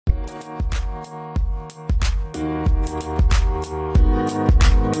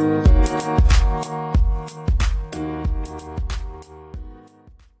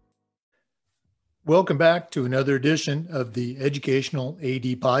Welcome back to another edition of the Educational AD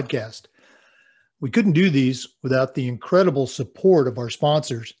Podcast. We couldn't do these without the incredible support of our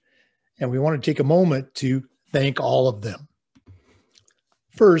sponsors, and we want to take a moment to thank all of them.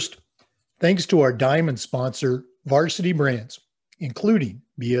 First, thanks to our diamond sponsor, Varsity Brands, including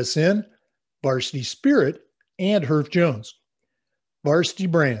BSN, Varsity Spirit, and Herff Jones. Varsity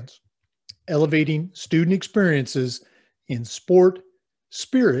Brands, elevating student experiences in sport,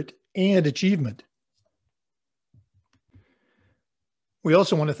 spirit, and achievement. We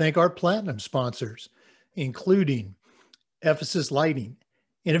also want to thank our platinum sponsors, including Ephesus Lighting,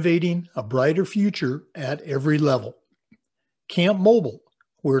 innovating a brighter future at every level. Camp Mobile,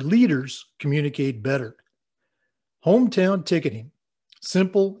 where leaders communicate better. Hometown Ticketing,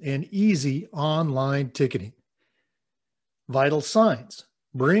 simple and easy online ticketing. Vital Signs,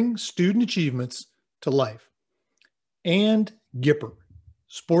 bring student achievements to life. And Gipper,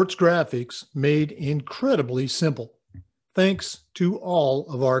 sports graphics made incredibly simple. Thanks to all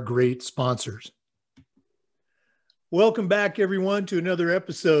of our great sponsors. Welcome back, everyone, to another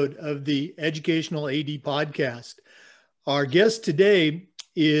episode of the Educational AD Podcast. Our guest today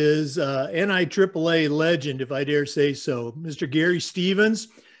is NIAAA legend, if I dare say so, Mr. Gary Stevens.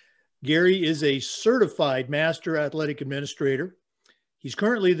 Gary is a certified Master Athletic Administrator. He's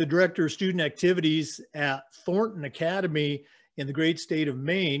currently the Director of Student Activities at Thornton Academy in the great state of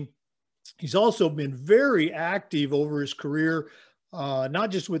Maine. He's also been very active over his career,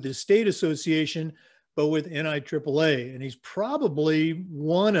 not just with his state association, but with NIAAA. And he's probably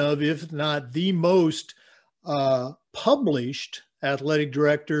one of, if not the most published athletic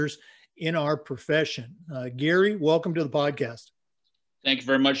directors in our profession. Gary, welcome to the podcast. Thank you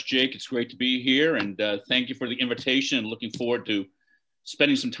very much, Jake. It's great to be here. And thank you for the invitation, and looking forward to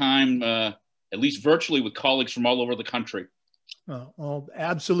spending some time, at least virtually, with colleagues from all over the country. Well,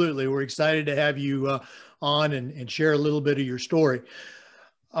 absolutely. We're excited to have you on and share a little bit of your story.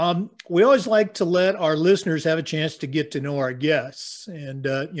 We always like to let our listeners have a chance to get to know our guests. And,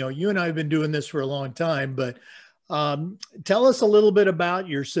 you and I have been doing this for a long time, but tell us a little bit about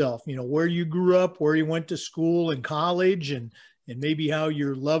yourself, where you grew up, where you went to school and college, and maybe how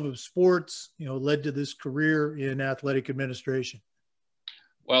your love of sports, led to this career in athletic administration.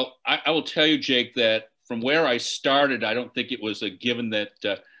 Well, I will tell you, Jake, that from where I started, I don't think it was a given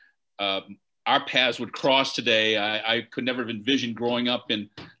that our paths would cross today. I could never have envisioned growing up in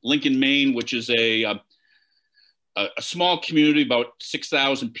Lincoln, Maine, which is a small community, about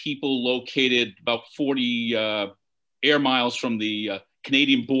 6,000 people, located about 40 air miles from the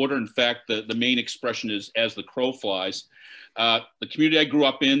Canadian border. In fact, the main expression is "as the crow flies." The community I grew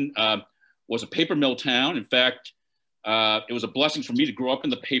up in was a paper mill town. In fact, it was a blessing for me to grow up in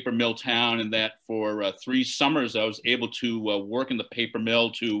the paper mill town, and that for 3 summers I was able to work in the paper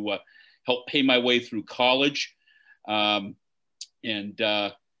mill to help pay my way through college, and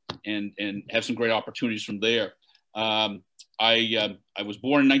have some great opportunities from there. I was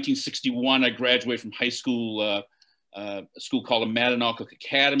born in 1961. I graduated from high school, a school called the Mattinock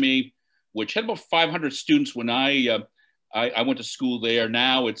Academy, which had about 500 students when I went to school there.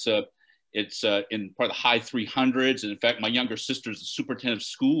 Now it's in part of the high 300s. And in fact, my younger sister is the superintendent of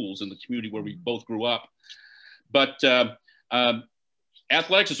schools in the community where we both grew up. But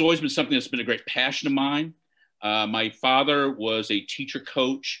athletics has always been something that's been a great passion of mine. My father was a teacher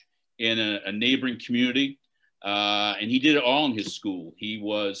coach in a neighboring community, and he did it all in his school. He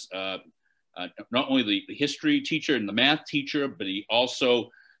was not only the history teacher and the math teacher, but he also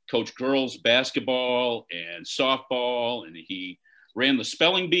coached girls basketball and softball, and he ran the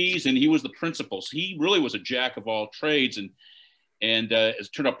spelling bees, and he was the principal. So he really was a jack of all trades, and as it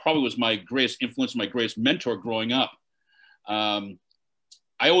turned out, probably was my greatest influence, my greatest mentor growing up.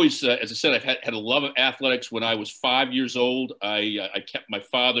 I always, as I said, I've had a love of athletics. When I was 5 years old, I kept my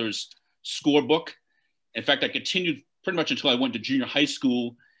father's scorebook. In fact, I continued pretty much until I went to junior high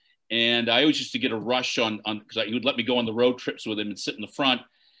school, and I always used to get a rush on because he would let me go on the road trips with him and sit in the front.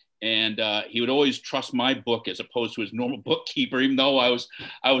 And he would always trust my book as opposed to his normal bookkeeper, even though I was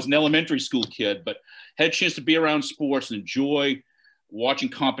an elementary school kid, but had a chance to be around sports and enjoy watching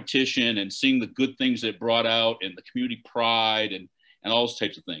competition and seeing the good things that it brought out and the community pride and all those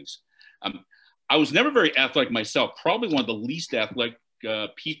types of things. I was never very athletic myself, probably one of the least athletic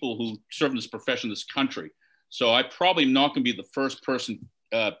people who serve in this profession in this country. So I probably am not going to be the first person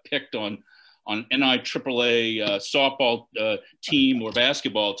picked on NIAAA softball team or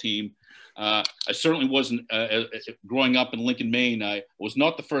basketball team. I certainly wasn't, growing up in Lincoln, Maine, I was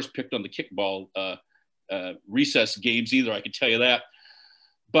not the first picked on the kickball recess games either, I can tell you that.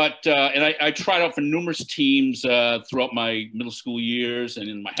 and I tried out for numerous teams throughout my middle school years and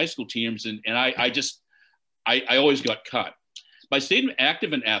in my high school teams, and I always got cut. But I stayed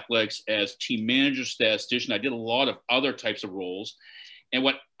active in athletics as team manager, statistician. I did a lot of other types of roles. And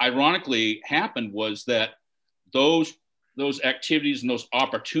what ironically happened was that those activities and those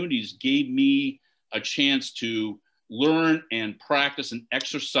opportunities gave me a chance to learn and practice and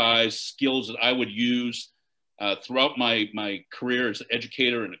exercise skills that I would use throughout my career as an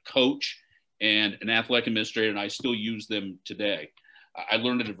educator and a coach and an athletic administrator, and I still use them today. I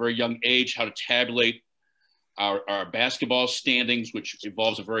learned at a very young age how to tabulate our basketball standings, which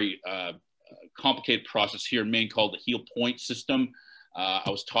involves a very complicated process here in Maine called the heel point system. I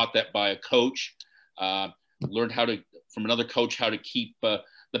was taught that by a coach, learned from another coach how to keep the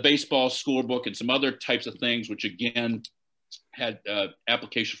baseball scorebook and some other types of things, which again had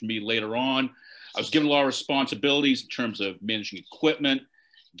application for me later on. I was given a lot of responsibilities in terms of managing equipment,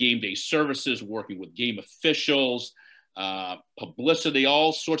 game day services, working with game officials, publicity,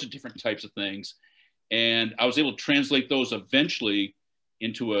 all sorts of different types of things. And I was able to translate those eventually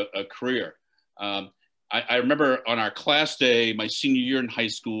into a career. I remember on our class day, my senior year in high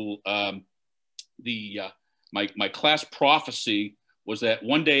school, my class prophecy was that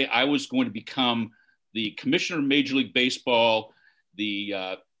one day I was going to become the commissioner of Major League Baseball,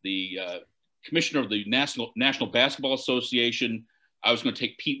 the commissioner of the National Basketball Association. I was going to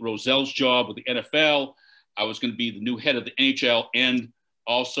take Pete Rozell's job with the NFL. I was going to be the new head of the NHL and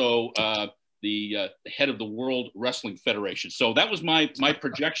also the head of the World Wrestling Federation. So that was my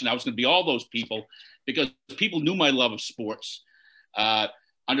projection. I was going to be all those people because people knew my love of sports,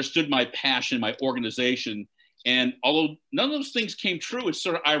 understood my passion, my organization. And although none of those things came true, it's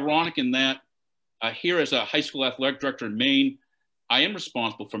sort of ironic in that here as a high school athletic director in Maine, I am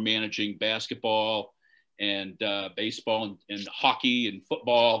responsible for managing basketball and baseball and hockey and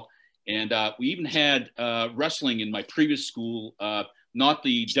football. And we even had wrestling in my previous school, not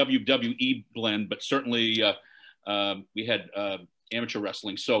the WWE blend, but certainly we had amateur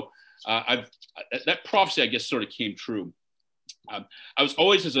wrestling. So that prophecy, I guess, sort of came true. I was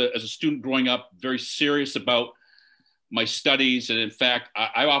always, as a student growing up, very serious about my studies. And in fact,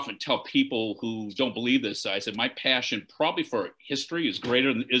 I often tell people who don't believe this, I said, my passion probably for history is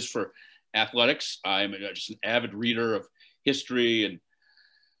greater than it is for athletics. I'm just an avid reader of history, and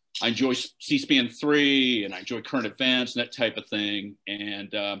I enjoy C-SPAN 3, and I enjoy current events and that type of thing.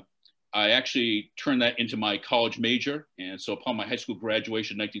 And I actually turned that into my college major. And so upon my high school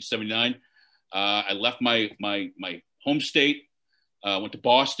graduation in 1979, I left my home state, went to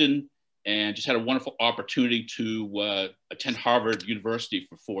Boston, and just had a wonderful opportunity to attend Harvard University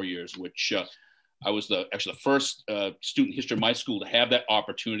for 4 years, which I was actually the first student history of my school to have that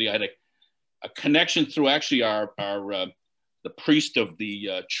opportunity. I had a connection through actually the priest of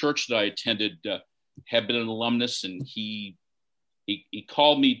the church that I attended had been an alumnus, and he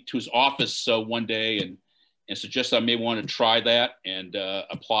called me to his office one day and suggested I may want to try that and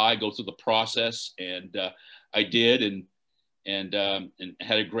apply, go through the process, and I did, and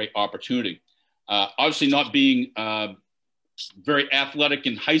had a great opportunity. Obviously, not being very athletic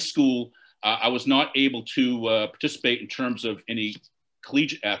in high school, I was not able to participate in terms of any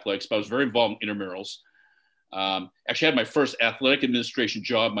collegiate athletics, but I was very involved in intramurals. Actually, I had my first athletic administration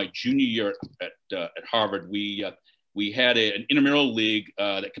job my junior year at Harvard. We had an intramural league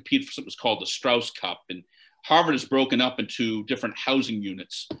that competed for something that was called the Strauss Cup, and Harvard is broken up into different housing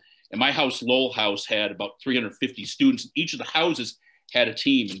units. And my house, Lowell House, had about 350 students. Each of the houses had a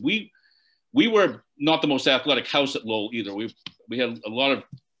team, and we were not the most athletic house at Lowell either. We had a lot of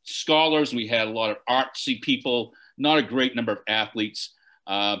scholars, and we had a lot of artsy people. Not a great number of athletes.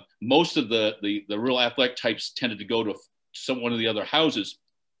 Most of the real athletic types tended to go to one of the other houses.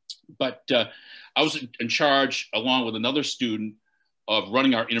 But I was in charge, along with another student, of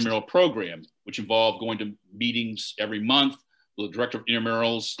running our intramural program, which involved going to meetings every month. The director of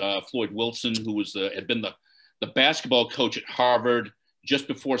intramurals, Floyd Wilson, who had been the basketball coach at Harvard just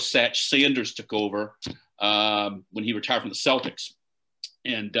before Satch Sanders took over when he retired from the Celtics.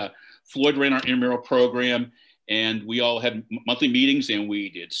 And Floyd ran our intramural program, and we all had monthly meetings, and we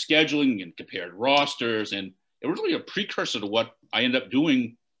did scheduling and compared rosters. And it was really a precursor to what I ended up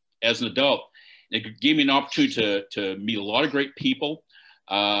doing as an adult. It gave me an opportunity to meet a lot of great people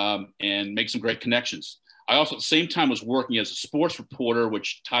and make some great connections. I also, at the same time, was working as a sports reporter,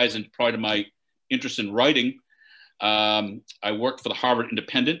 which ties into probably my interest in writing. I worked for the Harvard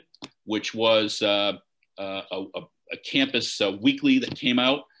Independent, which was a campus weekly that came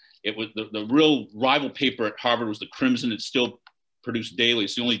out. It was the real rival paper at Harvard was the Crimson. It's still produced daily.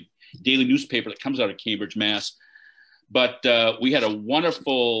 It's the only daily newspaper that comes out of Cambridge, Mass. But we had a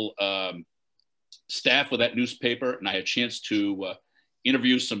wonderful staff with that newspaper, and I had a chance to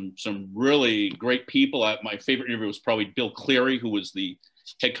interview some really great people. My favorite interview was probably Bill Cleary, who was the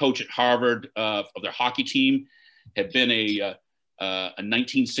head coach at Harvard of their hockey team, had been a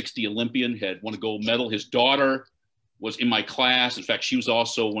 1960 Olympian, had won a gold medal. His daughter was in my class. In fact, she was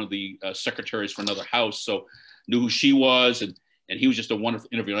also one of the secretaries for another house, so knew who she was, and he was just a wonderful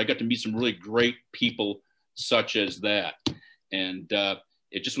interview. And I got to meet some really great people such as that. And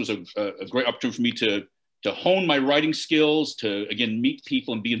it just was a great opportunity for me to hone my writing skills, to, again, meet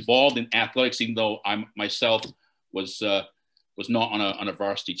people and be involved in athletics, even though I myself was not on a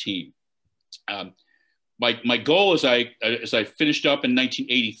varsity team. My goal as I finished up in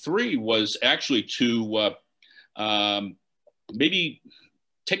 1983 was actually to maybe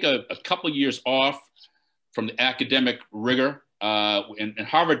take a couple of years off from the academic rigor. And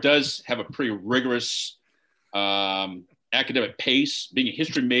Harvard does have a pretty rigorous academic pace. Being a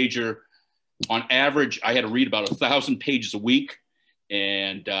history major, on average, I had to read about 1,000 pages a week,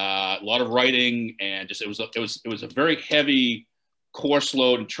 and a lot of writing, and just it was a very heavy course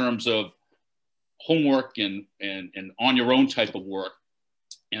load in terms of homework and on your own type of work.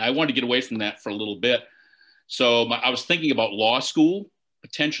 And I wanted to get away from that for a little bit. So I was thinking about law school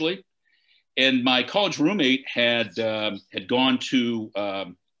potentially, and my college roommate had gone to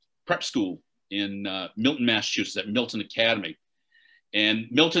prep school in Milton, Massachusetts, at Milton Academy. And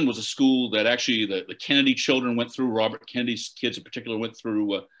Milton was a school that actually the Kennedy children went through. Robert Kennedy's kids in particular went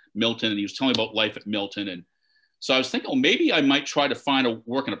through Milton, and he was telling me about life at Milton. And so I was thinking, well, maybe I might try to find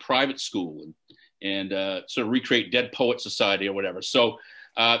work in a private school and sort of recreate Dead Poet Society or whatever. So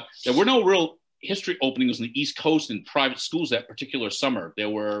there were no real history openings on the East Coast in private schools that particular summer. There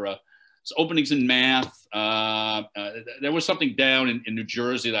were openings in math. There was something down in New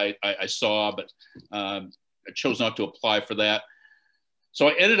Jersey that I saw, but I chose not to apply for that. So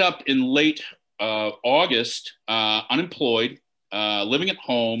I ended up in late August, unemployed, living at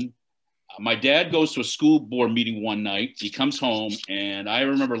home. My dad goes to a school board meeting one night. He comes home, and I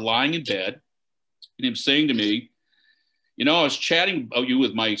remember lying in bed and him saying to me, you know, I was chatting about you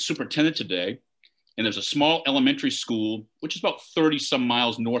with my superintendent today, and there's a small elementary school, which is about 30 some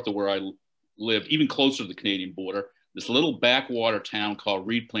miles north of where I live, even closer to the Canadian border, this little backwater town called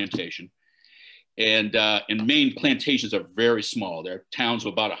Reed Plantation. And in Maine, plantations are very small. They're towns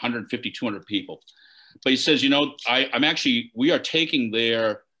of about 150, 200 people. But he says, you know, we are taking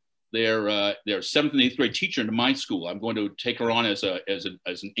their 7th and 8th grade teacher into my school. I'm going to take her on as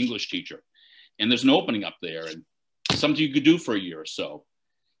an English teacher. And there's an opening up there, and something you could do for a year or so.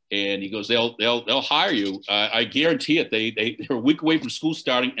 And he goes, they'll hire you. I guarantee it. They're a week away from school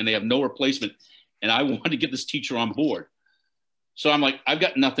starting, and they have no replacement. And I want to get this teacher on board. So I'm like, I've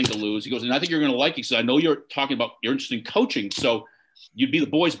got nothing to lose. He goes, and I think you're going to like it, because I know you're interested in coaching. So you'd be the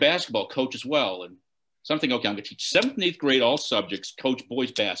boys basketball coach as well. And so I'm thinking, okay, I'm going to teach 7th and 8th grade, all subjects, coach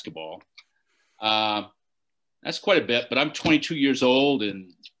boys basketball. That's quite a bit, but I'm 22 years old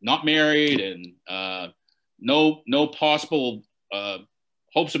and not married, and no possible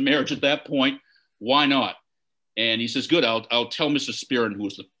hopes of marriage at that point. Why not? And he says, good, I'll tell Mr. Spearin, who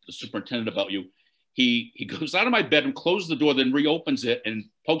was the superintendent, about you. He goes out of my bedroom, closes the door, then reopens it and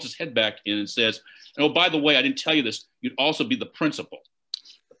pokes his head back in and says, oh, by the way, I didn't tell you this. You'd also be the principal.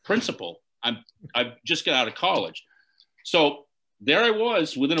 The principal? I've just got out of college. So there I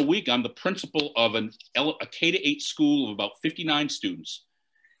was. Within a week, I'm the principal of a K-8 school of about 59 students.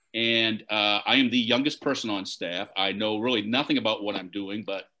 And I am the youngest person on staff. I know really nothing about what I'm doing,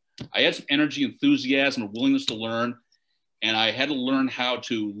 but I had some energy, enthusiasm, and willingness to learn. And I had to learn how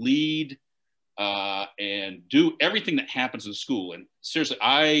to lead and do everything that happens in school. And seriously,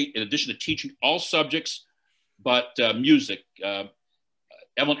 in addition to teaching all subjects, but music,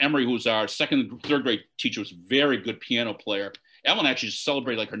 Evelyn Emery, who's our 2nd and 3rd grade teacher, was a very good piano player. Evelyn actually just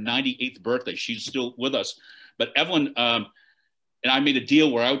celebrated like her 98th birthday. She's still with us. But Evelyn and I made a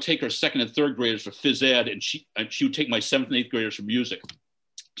deal where I would take her 2nd and 3rd graders for phys ed, and she would take my 7th and 8th graders for music.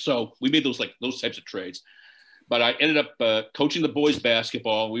 So we made those types of trades. But I ended up coaching the boys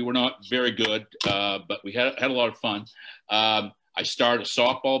basketball. We were not very good, but we had a lot of fun. I started a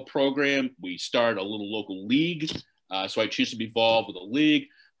softball program. We started a little local league. So I chose to be involved with a league.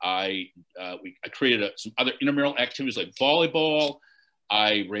 I created some other intramural activities like volleyball.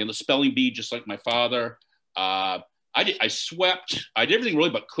 I ran the spelling bee just like my father. I swept. I did everything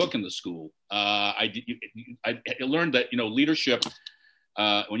really but cook in the school. I learned that, you know, leadership,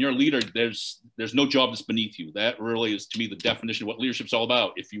 when you're a leader, there's no job that's beneath you. That really is, to me, the definition of what leadership's all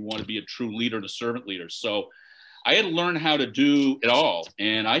about, if you want to be a true leader and a servant leader. So I had to learn how to do it all.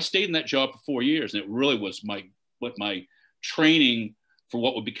 And I stayed in that job for 4 years, and it really was my with my training for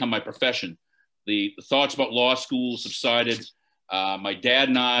what would become my profession. The thoughts about law school subsided. My dad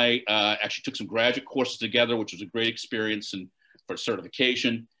and I actually took some graduate courses together, which was a great experience and for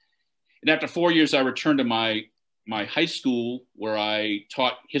certification. And after 4 years, I returned to my high school where I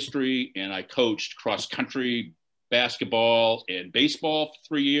taught history and I coached cross country, basketball, and baseball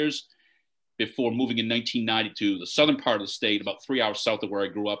for 3 years before moving in 1990 to the southern part of the state, about 3 hours south of where I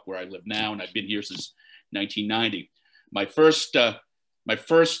grew up, where I live now, and I've been here since 1990. My first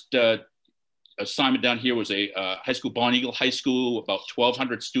assignment down here was a high school, Bonn Eagle High School, about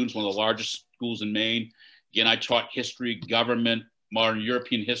 1,200 students, one of the largest schools in Maine. Again, I taught history, government, modern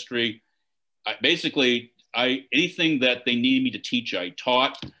European history. Anything that they needed me to teach, I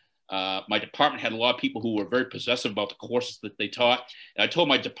taught. My department had a lot of people who were very possessive about the courses that they taught. And I told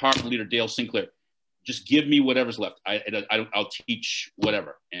my department leader, Dale Sinclair, just give me whatever's left. I'll teach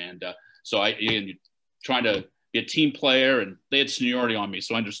whatever. And so trying to be a team player, and they had seniority on me,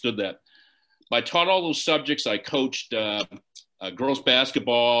 so I understood that. But I taught all those subjects. I coached girls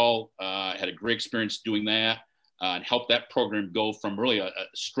basketball, had a great experience doing that, and helped that program go from really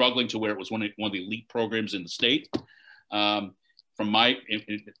struggling to where it was one of the elite programs in the state. Having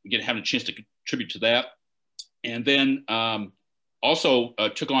a chance to contribute to that. And then also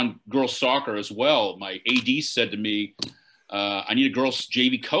took on girls soccer as well. My AD said to me, I need a girls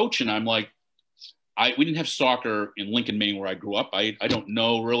JV coach. And I'm like, we didn't have soccer in Lincoln, Maine, where I grew up. I don't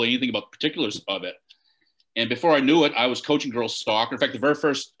know really anything about the particulars of it. And before I knew it, I was coaching girls soccer. In fact, the very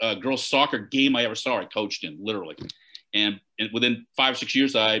first girls soccer game I ever saw, I coached in, literally. And within 5 or 6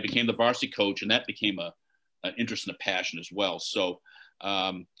 years, I became the varsity coach, and that became an interest and a passion as well. So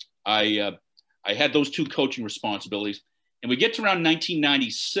I had those two coaching responsibilities. And we get to around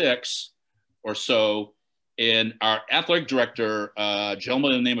 1996 or so, and our athletic director, a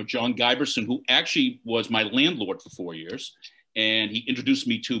gentleman by the name of John Giberson, who actually was my landlord for 4 years, and he introduced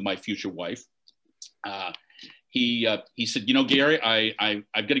me to my future wife. He said, Gary, I've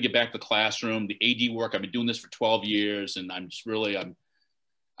got to get back to the classroom, the AD work. I've been doing this for 12 years, and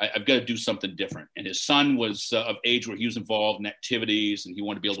I've got to do something different. And his son was of age where he was involved in activities, and he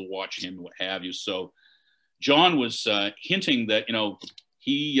wanted to be able to watch him and what have you. So John was hinting that,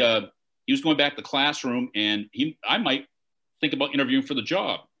 he was going back to the classroom, and I might think about interviewing for the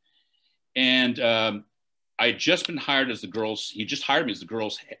job. And I had just been hired he just hired me as the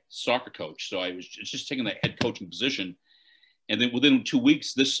girls soccer coach. So I was just taking that head coaching position. And then within 2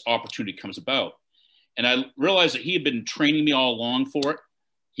 weeks, this opportunity comes about. And I realized that he had been training me all along for it.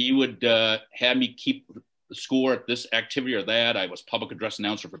 He would have me keep the score at this activity or that. I was public address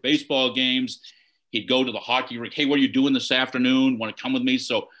announcer for baseball games. He'd go to the hockey rink. Hey, what are you doing this afternoon? Want to come with me?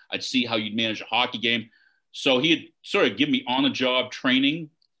 So I'd see how you'd manage a hockey game. So he had sort of given me on-the-job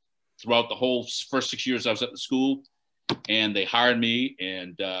training throughout the whole first 6 years I was at the school. And they hired me,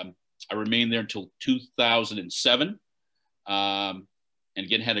 and I remained there until 2007. And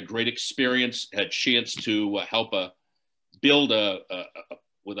again, had a great experience, had a chance to help build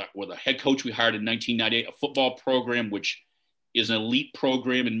with a head coach we hired in 1998, a football program, which is an elite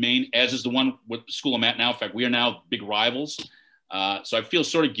program in Maine, as is the one with the school I'm at now. In fact, we are now big rivals. So I feel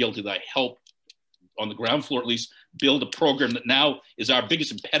sort of guilty that I helped, on the ground floor at least, build a program that now is our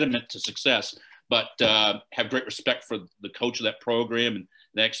biggest impediment to success, but have great respect for the coach of that program and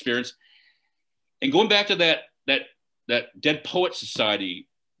that experience. And going back to that Dead Poet Society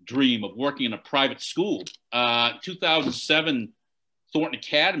dream of working in a private school, 2007, Thornton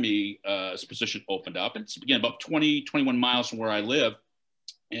Academy's position opened up. It's, again, about 21 miles from where I live.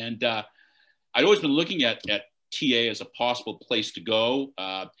 And I'd always been looking at TA as a possible place to go.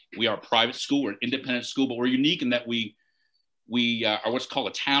 We are a private school, we're an independent school, but we're unique in that we are what's called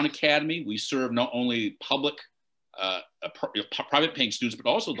a town academy. We serve not only public, private paying students, but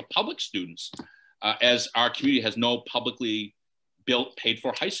also the public students, as our community has no publicly built, paid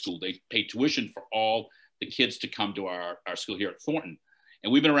for high school. They pay tuition for all the kids to come to our school here at Thornton.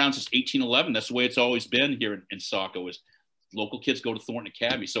 And we've been around since 1811. That's the way it's always been here in Saco, is local kids go to Thornton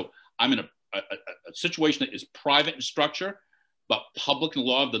Academy. So I'm in a situation that is private in structure, but public in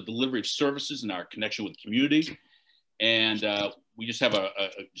law of the delivery of services and our connection with the community. And we just have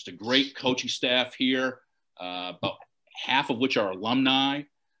just a great coaching staff here, about half of which are alumni.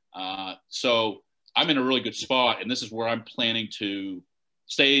 So I'm in a really good spot, and this is where I'm planning to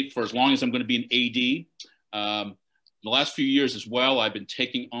stay for as long as I'm going to be an AD. The last few years as well, I've been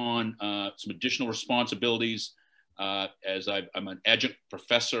taking on some additional responsibilities as I'm an adjunct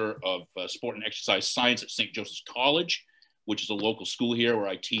professor of sport and exercise science at St. Joseph's College, which is a local school here where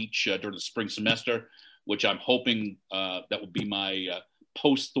I teach during the spring semester, which I'm hoping that will be my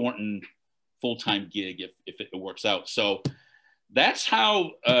post-Thornton full-time gig if it works out. So that's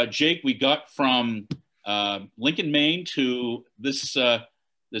how, Jake, we got from Lincoln, Maine to this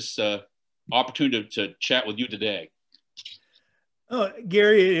opportunity to chat with you today. Oh,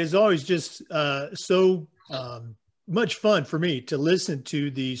 Gary, it is always just so much fun for me to listen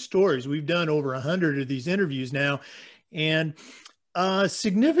to these stories. We've done over 100 of these interviews now, and a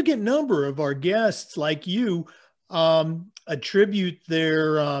significant number of our guests, like you, attribute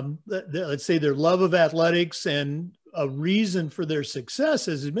their, let's say, their love of athletics and a reason for their success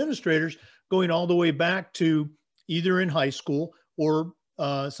as administrators going all the way back to either in high school or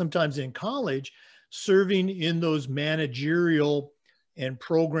sometimes in college, serving in those managerial and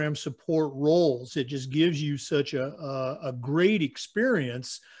program support roles. It just gives you such a great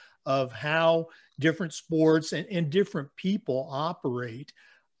experience of how different sports and different people operate.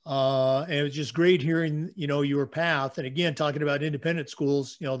 And it was just great hearing, your path. And again, talking about independent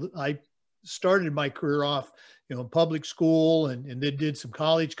schools, I started my career off, in public school and then did some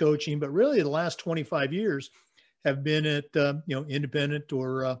college coaching, but really the last 25 years have been at, independent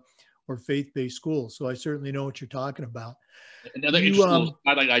or faith-based schools. So I certainly know what you're talking about. Another interesting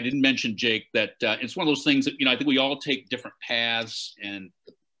I didn't mention, Jake, that it's one of those things that, I think we all take different paths and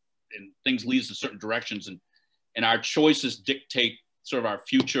things lead us in certain directions, and our choices dictate sort of our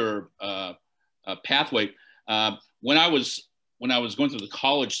future pathway. When I was going through the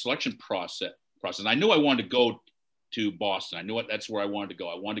college selection process, I knew I wanted to go to Boston. I knew that's where I wanted to go.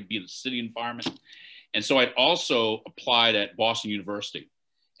 I wanted to be in the city environment. And so I'd also applied at Boston University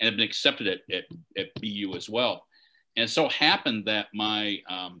and had been accepted at BU as well. And it so happened that one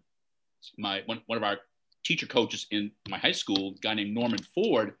of our teacher coaches in my high school, a guy named Norman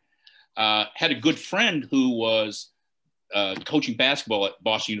Ford, had a good friend who was coaching basketball at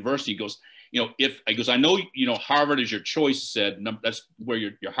Boston University. He goes, I know, Harvard is your choice. He said, that's where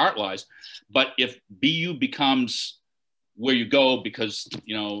your heart lies. But if BU becomes where you go, because,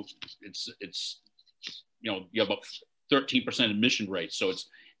 it's you have about 13% admission rate. So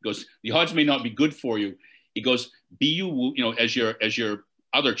the odds may not be good for you. He goes, BU will, as your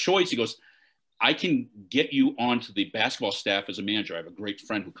other choice, he goes, I can get you onto the basketball staff as a manager. I have a great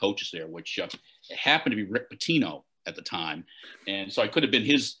friend who coaches there, which happened to be Rick Pitino at the time. And so I could have been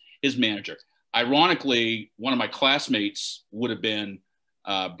his manager. Ironically, one of my classmates would have been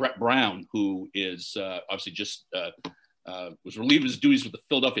Brett Brown, who is obviously just was relieved of his duties with the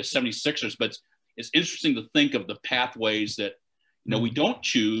Philadelphia 76ers. But it's interesting to think of the pathways that, we don't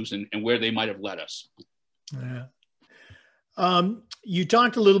choose and where they might have led us. Yeah. You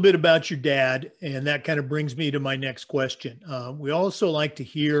talked a little bit about your dad, and that kind of brings me to my next question. We also like to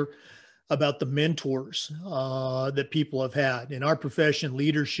hear about the mentors that people have had in our profession.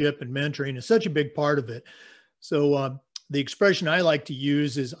 Leadership and mentoring is such a big part of it. So the expression I like to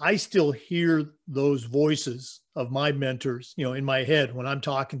use is I still hear those voices of my mentors, in my head when I'm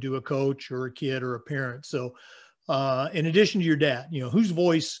talking to a coach or a kid or a parent. So in addition to your dad, whose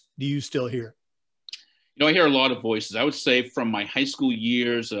voice do you still hear? I hear a lot of voices. I would say from my high school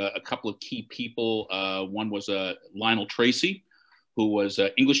years, a couple of key people. One was Lionel Tracy, who was an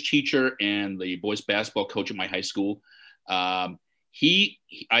English teacher and the boys basketball coach at my high school. I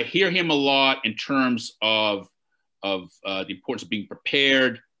hear him a lot in terms of the importance of being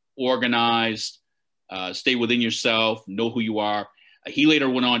prepared, organized, stay within yourself, know who you are. He later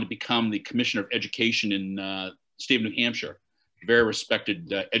went on to become the commissioner of education in the state of New Hampshire, very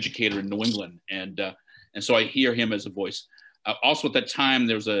respected educator in New England. And so I hear him as a voice. Also at that time,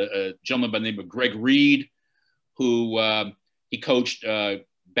 there was a gentleman by the name of Greg Reed, who he coached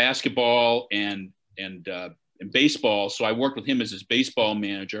basketball and baseball. So I worked with him as his baseball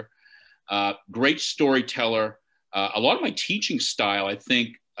manager. Great storyteller. A lot of my teaching style, I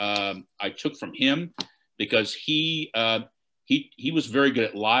think, I took from him, because he was very good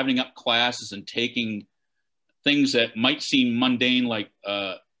at livening up classes and taking things that might seem mundane, like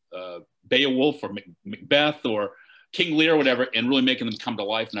Beowulf or Macbeth or King Lear or whatever, and really making them come to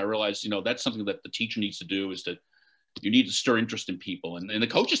life. And I realized, that's something that the teacher needs to do, is you need to stir interest in people, and the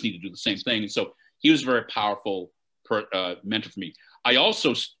coaches need to do the same thing. And so he was a very powerful mentor for me. I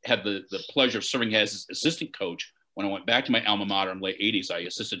also had the pleasure of serving as his assistant coach when I went back to my alma mater in the late 80s. I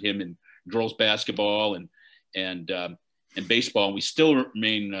assisted him in girls basketball and baseball. And we still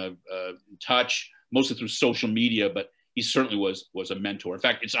remain in touch, mostly through social media, but he certainly was a mentor. In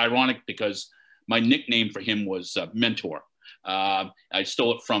fact, it's ironic because my nickname for him was Mentor. I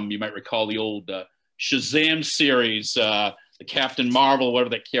stole it from, you might recall, the old Shazam series, the Captain Marvel, whatever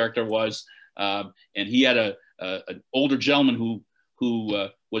that character was. And he had an older gentleman who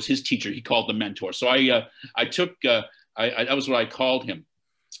was his teacher. He called the Mentor. So that was what I called him.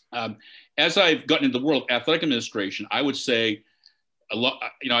 As I've gotten into the world of athletic administration, I would say a lot.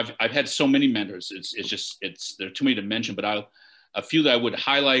 I've had so many mentors. There are too many to mention, but a few that I would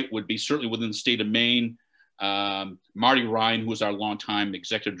highlight would be certainly within the state of Maine. Marty Ryan, who was our longtime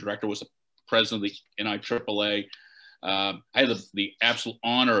executive director, was the president of the NIAAA. I had the absolute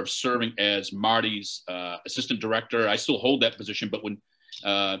honor of serving as Marty's assistant director. I still hold that position, but when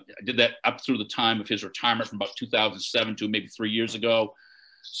I did that up through the time of his retirement from about 2007 to maybe 3 years ago.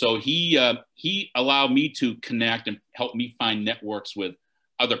 So he allowed me to connect and help me find networks with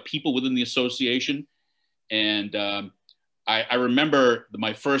other people within the association. And I remember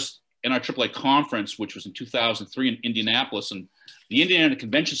my first NIAAA conference, which was in 2003 in Indianapolis, and the Indiana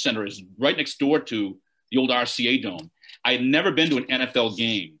Convention Center is right next door to the old RCA Dome. I had never been to an NFL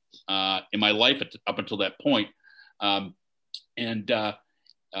game in my life up until that point. I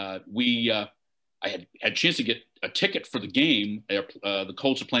had a chance to get a ticket for the game. The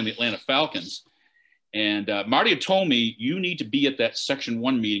Colts are playing the Atlanta Falcons. And Marty had told me, you need to be at that Section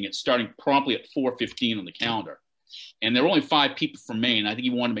 1 meeting. It's starting promptly at 4:15 on the calendar. And there were only 5 people from Maine. I think he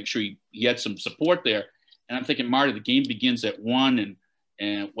wanted to make sure he had some support there. And I'm thinking, Marty, the game begins at 1,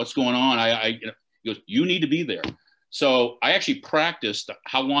 and what's going on? He goes, you need to be there. So I actually practiced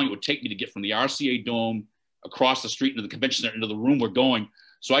how long it would take me to get from the RCA Dome across the street into the convention center, into the room we're going,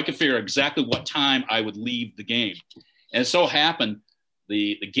 so I could figure exactly what time I would leave the game. And it so happened,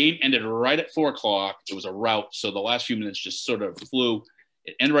 the game ended right at 4 o'clock. It was a rout, so the last few minutes just sort of flew.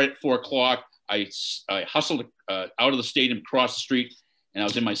 It ended right at 4 o'clock. I hustled out of the stadium, across the street, and I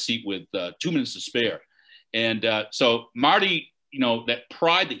was in my seat with 2 minutes to spare. And so Marty, that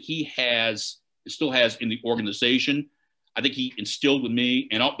pride that he still has in the organization, I think he instilled with me,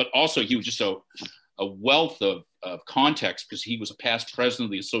 but also he was just a wealth of context, because he was a past president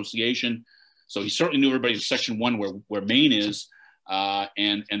of the association. So he certainly knew everybody in Section 1 where Maine is.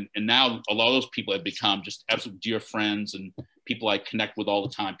 And now a lot of those people have become just absolute dear friends and people I connect with all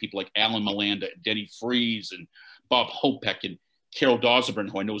the time. People like Alan Milanda, Denny Freeze, and Bob Hopek, and Carol Dawsburn,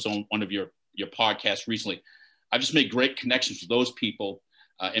 who I know was on one of your podcasts recently. I've just made great connections with those people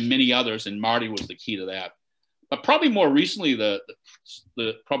and many others, and Marty was the key to that. But probably more recently,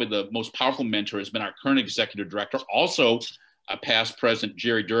 probably the most powerful mentor has been our current executive director, also a past president,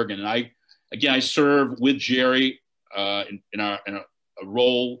 Jerry Durgan. And I serve with Jerry in a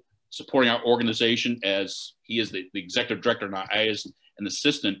role supporting our organization, as he is the executive director and I as an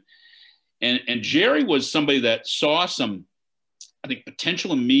assistant. And Jerry was somebody that saw some, I think,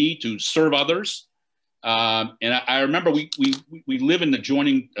 potential in me to serve others. And I remember we live in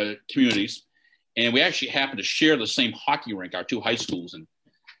adjoining communities, and we actually happened to share the same hockey rink, our 2 high schools. And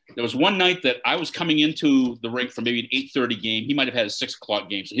there was one night that I was coming into the rink for maybe an 8:30 game. He might have had a 6 o'clock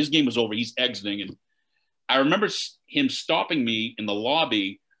game. So his game was over. He's exiting. And I remember him stopping me in the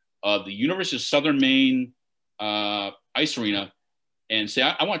lobby of the University of Southern Maine ice arena and say,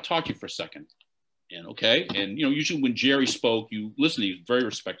 I want to talk to you for a second. And okay. And, usually when Jerry spoke, you listen, he's very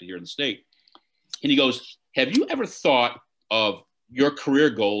respected here in the state. And he goes, have you ever thought of your career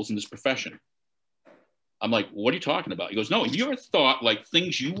goals in this profession? I'm like, what are you talking about? He goes, no, have you ever thought like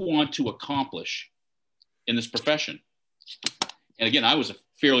things you want to accomplish in this profession? And again, I was a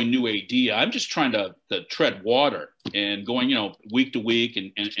fairly new AD. I'm just trying to tread water and going, week to week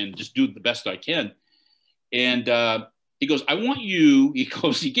and just do the best I can. And he goes,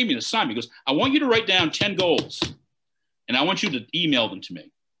 he gave me an assignment. He goes, I want you to write down 10 goals, and I want you to email them to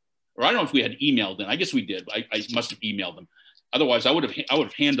me. Or I don't know if we had emailed them. I guess we did. I must have emailed them. Otherwise, I would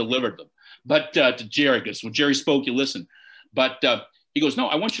have hand delivered them. But to Jerry, because when Jerry spoke, you listen. But he goes, no,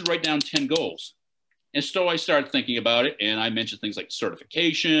 I want you to write down 10 goals. And so I started thinking about it, and I mentioned things like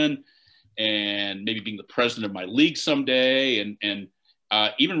certification and maybe being the president of my league someday, and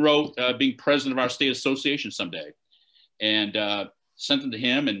even wrote being president of our state association someday, and sent them to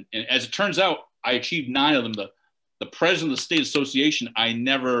him. And as it turns out, I achieved 9 of them. The president of the state association I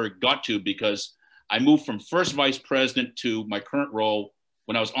never got to, because I moved from first vice president to my current role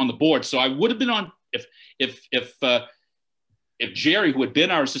when I was on the board. So I would have been on if Jerry, who had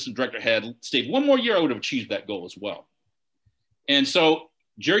been our assistant director, had stayed 1 more year, I would have achieved that goal as well. And so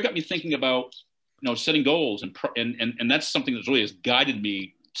Jerry got me thinking about, setting goals, and that's something that really has guided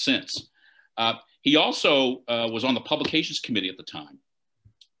me since. He also was on the publications committee at the time,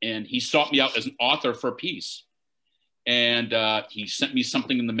 and he sought me out as an author for a piece. And he sent me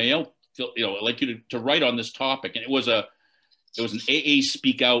something in the mail, I'd like you to write on this topic. And it was an AA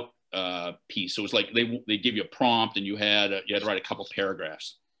Speak Out piece. So it was like they give you a prompt, and you had to write a couple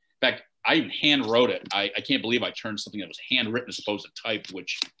paragraphs. In fact, I even hand wrote it. I can't believe I turned something that was handwritten as opposed to typed,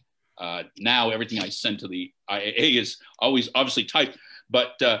 which now everything I send to the IAA is always obviously typed.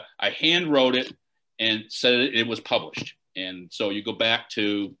 but I hand wrote it and said it was published. And so you go back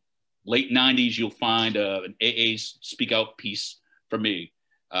to late 90s, you'll find an AA Speak Out piece for me,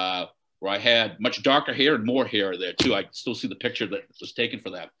 where I had much darker hair and more hair there too. I still see the picture that was taken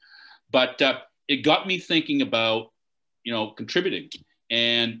for that. But it got me thinking about, contributing,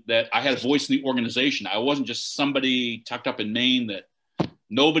 and that I had a voice in the organization. I wasn't just somebody tucked up in Maine that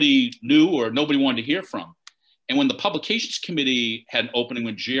nobody knew or nobody wanted to hear from. And when the publications committee had an opening,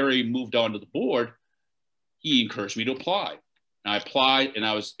 when Jerry moved on to the board, he encouraged me to apply. And I applied and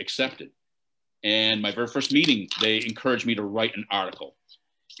I was accepted. And my very first meeting, they encouraged me to write an article.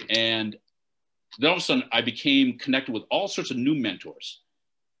 And then all of a sudden, I became connected with all sorts of new mentors.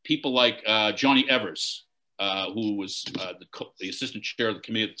 People like Johnny Evers, who was the assistant chair of the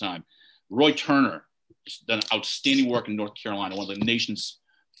committee at the time. Roy Turner, just done outstanding work in North Carolina, one of the nation's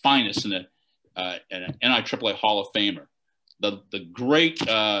finest, and an NIAAA Hall of Famer. The great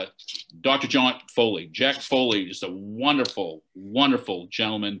Dr. Jack Foley, just a wonderful, wonderful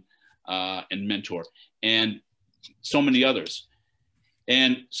gentleman and mentor, and so many others.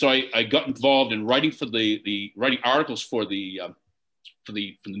 And so I got involved in writing for the writing articles for the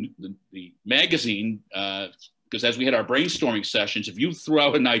magazine, because as we had our brainstorming sessions, if you threw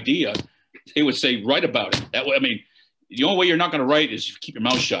out an idea, they would say, write about it. That way, I mean, the only way you're not going to write is you keep your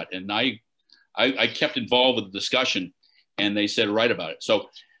mouth shut. And I kept involved with the discussion, and they said, write about it. So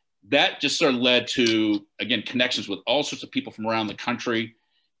that just sort of led to, again, connections with all sorts of people from around the country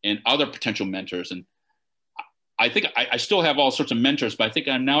and other potential mentors. And I think I still have all sorts of mentors, but I think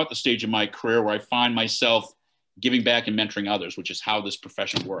I'm now at the stage in my career where I find myself giving back and mentoring others, which is how this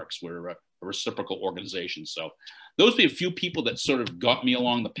profession works. We're a reciprocal organization. So those would be a few people that sort of got me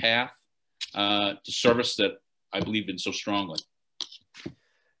along the path to service that I believe in so strongly.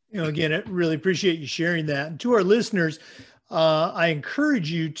 Again, I really appreciate you sharing that. And to our listeners, I encourage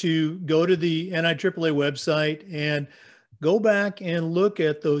you to go to the NIAAA website and go back and look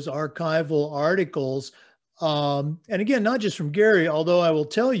at those archival articles. And again, not just from Gary, although I will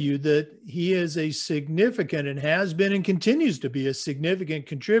tell you that he is a significant and has been and continues to be a significant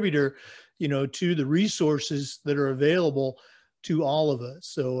contributor, to the resources that are available to all of us.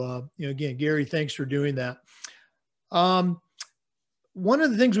 So, again, Gary, thanks for doing that. One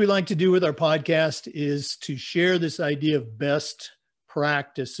of the things we like to do with our podcast is to share this idea of best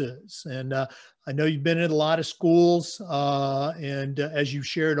practices. And I know you've been in a lot of schools, and as you've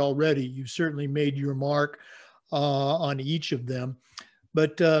shared already, you've certainly made your mark on each of them.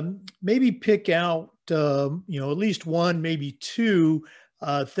 But maybe pick out, at least one, maybe two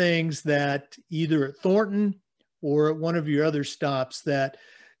things that either at Thornton or at one of your other stops that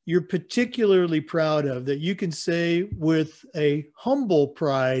you're particularly proud of, that you can say with a humble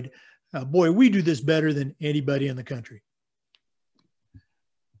pride, boy, we do this better than anybody in the country.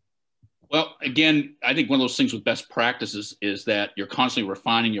 Well, again, I think one of those things with best practices is that you're constantly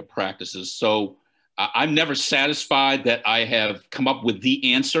refining your practices. So I'm never satisfied that I have come up with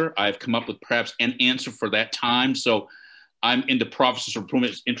the answer. I've come up with perhaps an answer for that time. So I'm into process of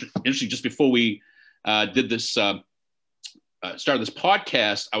improvement. It's interesting, just before we did this, started this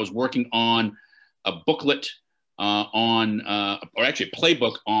podcast, I was working on a booklet or actually a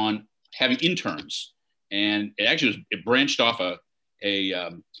playbook on having interns. And it branched off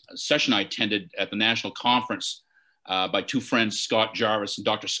a session I attended at the national conference by two friends, Scott Jarvis and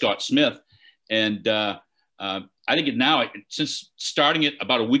Dr. Scott Smith. And I think since starting it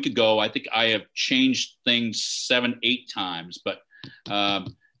about a week ago, I think I have changed things 7-8 times, but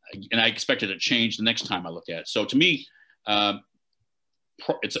and I expect it to change the next time I look at it. So to me,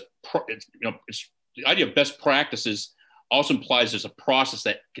 it's the idea of best practices also implies there's a process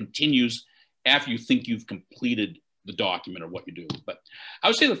that continues after you think you've completed the document or what you do. But I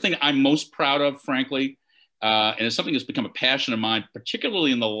would say the thing I'm most proud of, frankly, and it's something that's become a passion of mine,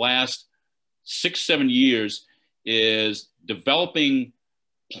 particularly in the last 6-7 years, is developing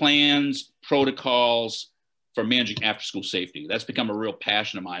plans, protocols for managing after-school safety. That's become a real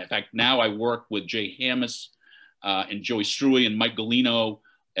passion of mine. In fact, now I work with Jay Hammis and Joey Struy and Mike Galino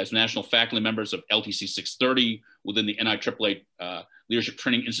as national faculty members of LTC 630 within the NIAAA Leadership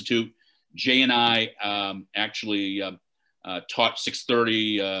Training Institute. Jay and I actually taught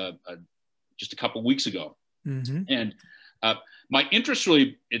 630 just a couple of weeks ago. Mm-hmm. And my interest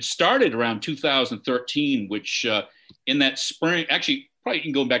really, it started around 2013, which in that spring, actually probably you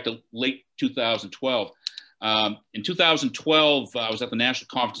can go back to late 2012. In 2012, I was at the national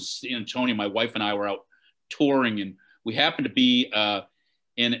conference in San Antonio. My wife and I were out touring, and we happened to be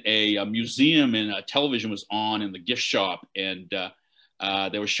in a museum, and television was on in the gift shop, and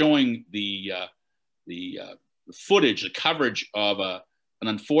they were showing the footage, the coverage of an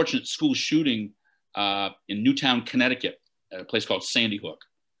unfortunate school shooting in Newtown, Connecticut, at a place called Sandy Hook,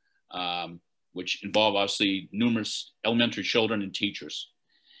 which involved obviously numerous elementary children and teachers.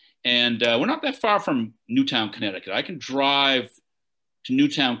 And we're not that far from Newtown, Connecticut. I can drive to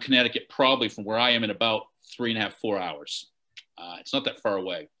Newtown, Connecticut, probably from where I am in about 3.5, 4 hours. It's not that far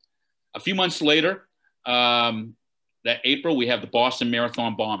away. A few months later, that April, we have the Boston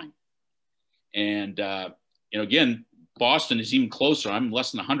Marathon bombing. And, again, Boston is even closer. I'm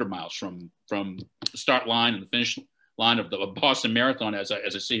less than 100 miles from the start line and the finish line of the Boston Marathon as I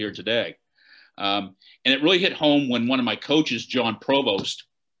sit here today. And it really hit home when one of my coaches, John Provost,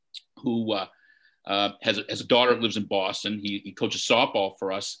 who has a daughter that lives in Boston, he coaches softball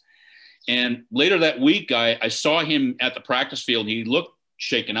for us. And later that week, I saw him at the practice field. He looked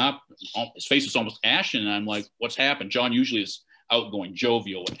shaken up. His face was almost ashen. And I'm like, what's happened? John usually is outgoing,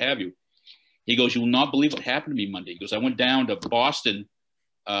 jovial, what have you. He goes, you will not believe what happened to me Monday. He goes, I went down to Boston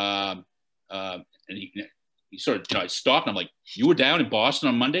and he sort of, I stopped and I'm like, you were down in Boston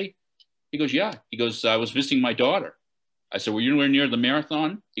on Monday? He goes, yeah. He goes, I was visiting my daughter. I said, were you anywhere near the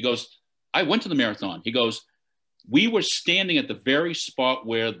marathon? He goes, I went to the marathon. He goes, we were standing at the very spot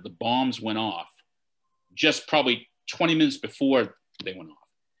where the bombs went off, just probably 20 minutes before they went off.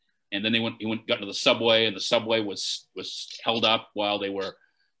 And then got into the subway, and the subway was held up while they were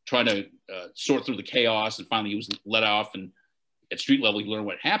trying to sort through the chaos. And finally he was let off, and at street level, he learned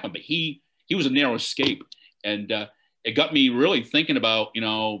what happened, but he was a narrow escape. And it got me really thinking about,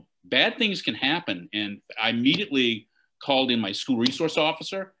 bad things can happen. And I immediately called in my school resource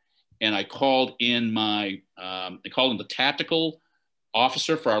officer, and I called in the tactical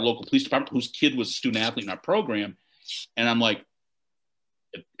officer for our local police department, whose kid was a student athlete in our program. And I'm like,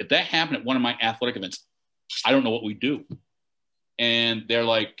 if that happened at one of my athletic events, I don't know what we do. And they're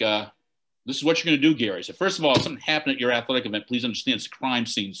like, this is what you're going to do, Gary. I said, first of all, if something happened at your athletic event, please understand it's a crime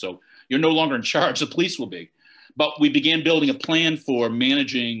scene. So you're no longer in charge. The police will be. But we began building a plan for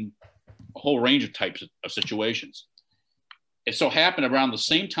managing a whole range of types of situations. It so happened around the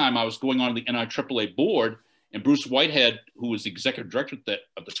same time I was going on the NIAAA board, and Bruce Whitehead, who was the executive director at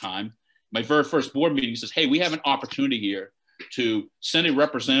the time, my very first board meeting, says, hey, we have an opportunity here to send a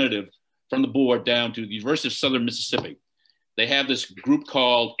representative from the board down to the University of Southern Mississippi. They have this group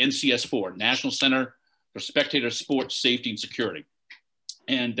called NCS4, National Center for Spectator Sports Safety and Security.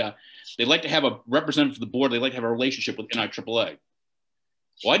 And they'd like to have a representative for the board. They'd like to have a relationship with NIAAA.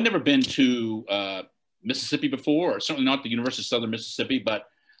 Well, I'd never been to Mississippi before, or certainly not the University of Southern Mississippi, but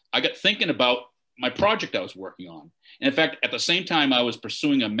I got thinking about my project I was working on. And in fact, at the same time, I was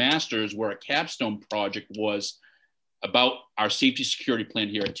pursuing a master's where a capstone project was about our safety security plan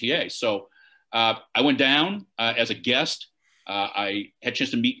here at TA. So I went down as a guest. I had a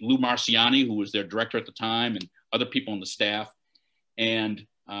chance to meet Lou Marciani, who was their director at the time, and other people on the staff, and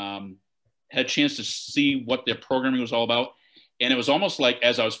had a chance to see what their programming was all about. And it was almost like,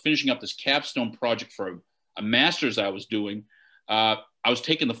 as I was finishing up this capstone project for a master's I was doing, I was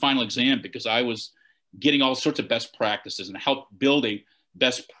taking the final exam because I was getting all sorts of best practices and helped build a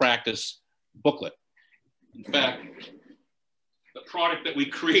best practice booklet. In fact, the product that we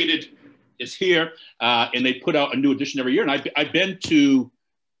created is here, and they put out a new edition every year. And I've been to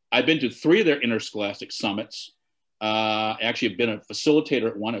 3 of their interscholastic summits. Actually, I've been a facilitator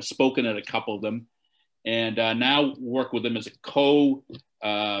at one. I've spoken at a couple of them, and now work with them as a co-chair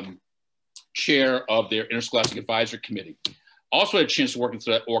of their interscholastic advisory committee. Also had a chance to work with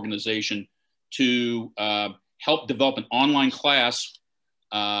that organization to help develop an online class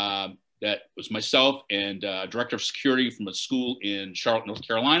that was myself and director of security from a school in Charlotte, North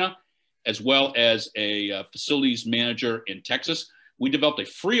Carolina, as well as a facilities manager in Texas. We developed a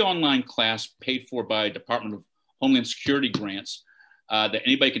free online class paid for by Department of Homeland Security grants that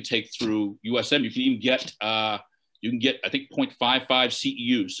anybody can take through USM. You can even get, I think, 0.55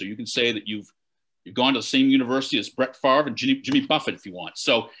 CEUs. So you can say that you've gone to the same university as Brett Favre and Jimmy Buffett if you want.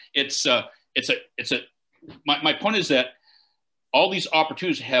 So my point is that all these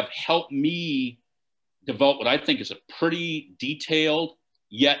opportunities have helped me develop what I think is a pretty detailed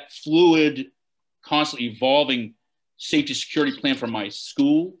yet fluid, constantly evolving safety security plan for my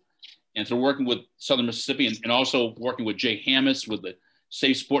school. And through working with Southern Mississippi and also working with Jay Hammis with the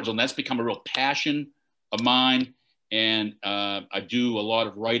Safe Sports Zone, that's become a real passion of mine. And I do a lot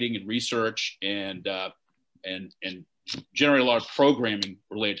of writing and research and generate a lot of programming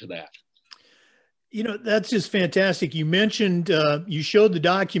related to that. That's just fantastic. You mentioned, you showed the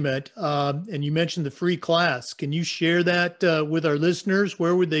document and you mentioned the free class. Can you share that with our listeners?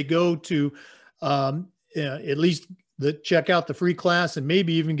 Where would they go to at least check out the free class and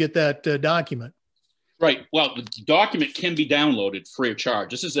maybe even get that document? Right. Well, the document can be downloaded free of charge.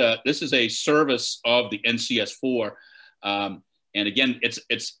 This is a service of the NCS4, and again, it's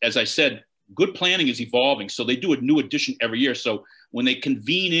as I said, good planning is evolving. So they do a new edition every year. So when they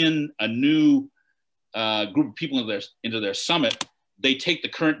convene in a new group of people into their summit, they take the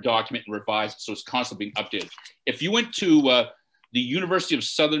current document and revise it, so it's constantly being updated. If you went to the University of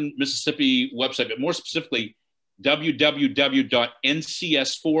Southern Mississippi website, but more specifically,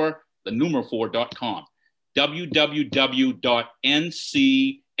 www.ncs4, the numeral 4.com,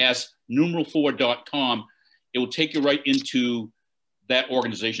 www.ncs4.com, it will take you right into that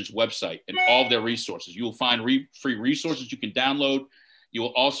organization's website and all of their resources. You will find free resources you can download. You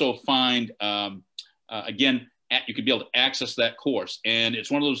will also find, again, you can be able to access that course. And it's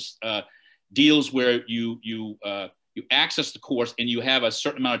one of those deals where you access the course and you have a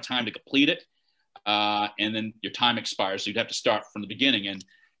certain amount of time to complete it. And then your time expires. So you'd have to start from the beginning. And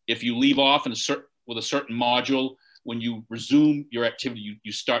if you leave off with a certain module, when you resume your activity,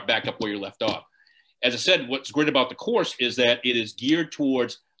 you start back up where you left off. As I said, what's great about the course is that it is geared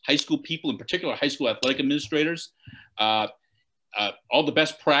towards high school people, in particular, high school athletic administrators. All the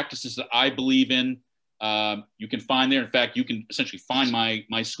best practices that I believe in, you can find there. In fact, you can essentially find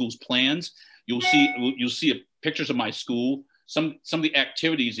my school's plans. You'll see pictures of my school. Some of the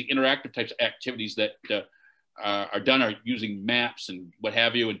activities, the interactive types of activities that are done are using maps and what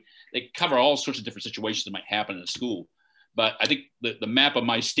have you, and they cover all sorts of different situations that might happen in a school. But I think the map of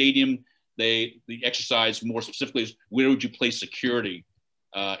my stadium, the exercise more specifically is where would you place security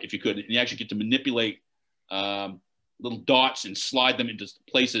if you could, and you actually get to manipulate little dots and slide them into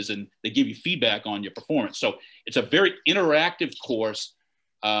places, and they give you feedback on your performance. So it's a very interactive course.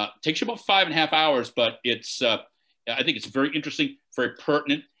 Takes you about 5.5 hours, but I think it's very interesting, very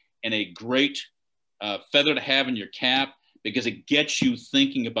pertinent, and a great feather to have in your cap, because it gets you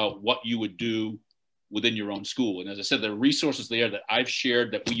thinking about what you would do within your own school. And as I said, there are resources there that I've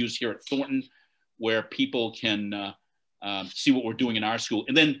shared that we use here at Thornton, where people can see what we're doing in our school.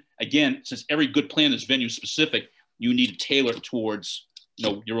 And then again, since every good plan is venue specific, you need to tailor it towards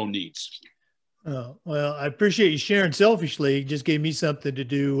your own needs. Well, I appreciate you sharing selfishly. It just gave me something to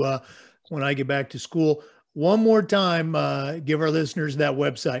do when I get back to school. One more time, give our listeners that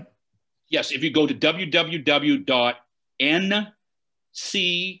website. Yes, if you go to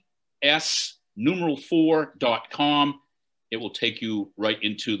www.ncs4.com, it will take you right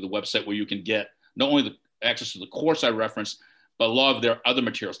into the website where you can get not only the access to the course I referenced, but a lot of their other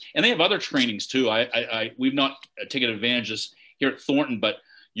materials. And they have other trainings too. We've not taken advantage of this here at Thornton, but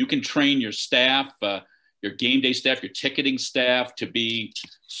you can train your staff, your game day staff, your ticketing staff to be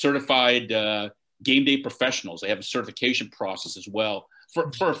certified game day professionals. They have a certification process as well for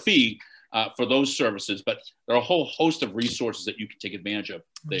a fee for those services, but there are a whole host of resources that you can take advantage of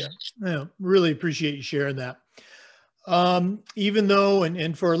there. Yeah, really appreciate you sharing that. Even though,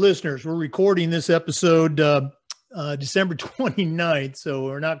 and for our listeners, we're recording this episode December 29th, so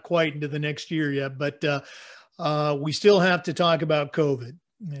we're not quite into the next year yet, but we still have to talk about COVID.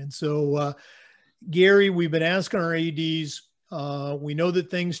 And so, Gary, we've been asking our ADs, we know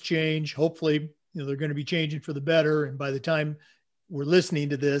that things change. Hopefully, they're going to be changing for the better. And by the time we're listening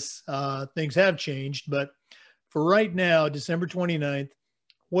to this, things have changed. But for right now, December 29th,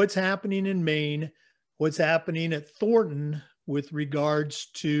 what's happening in Maine? What's happening at Thornton with regards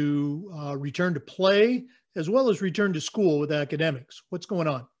to return to play, as well as return to school with academics? What's going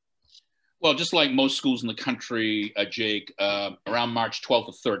on? Well, just like most schools in the country, Jake, around March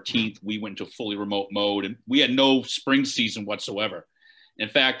 12th or 13th, we went to fully remote mode, and we had no spring season whatsoever. In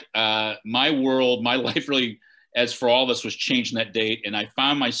fact, my world, my life really, as for all of us, was changed in that date. And I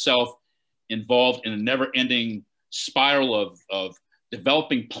found myself involved in a never-ending spiral of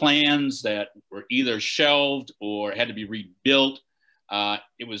developing plans that were either shelved or had to be rebuilt.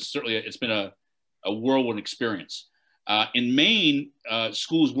 It's been a whirlwind experience. In Maine,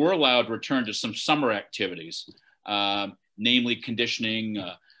 schools were allowed to return to some summer activities, namely conditioning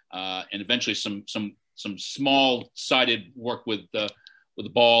and eventually some small-sided work with the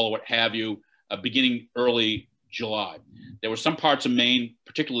ball or what have you, beginning early July. There were some parts of Maine,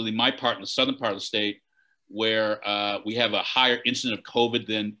 particularly my part in the southern part of the state, where we have a higher incident of COVID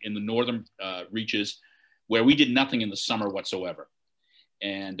than in the northern reaches, where we did nothing in the summer whatsoever.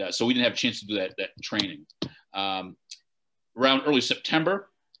 And so we didn't have a chance to do that training. Around early September,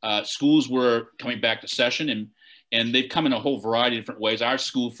 schools were coming back to session, and they've come in a whole variety of different ways. Our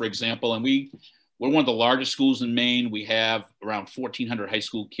school, for example, and we're one of the largest schools in Maine. We have around 1,400 high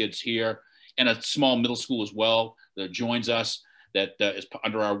school kids here, and a small middle school as well that joins us, that is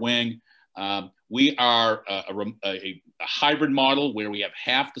under our wing. We are a hybrid model where we have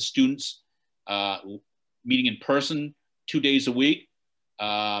half the students meeting in person 2 days a week.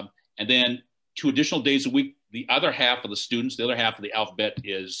 And then 2 additional days a week, the other half of the students, the other half of the alphabet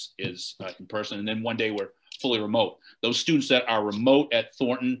is in person. And then 1 day we're fully remote. Those students that are remote at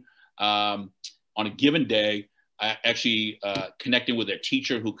Thornton on a given day, actually connecting with their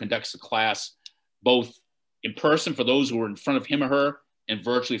teacher who conducts the class, both in person for those who are in front of him or her and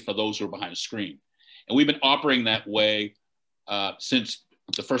virtually for those who are behind a screen. And we've been operating that way since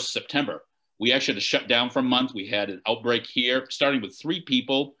the 1st of September. We actually had to shut down for a month. We had an outbreak here, starting with 3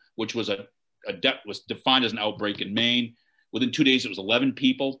 people, which was was defined as an outbreak in Maine. Within 2 days, it was 11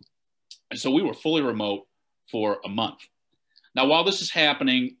 people. And so we were fully remote for a month. Now, while this is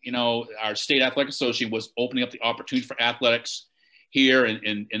happening, you know, our state athletic association was opening up the opportunity for athletics here and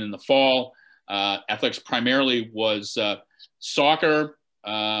in the fall. Athletics primarily was soccer,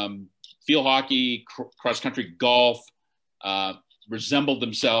 field hockey, cross country, golf, resembled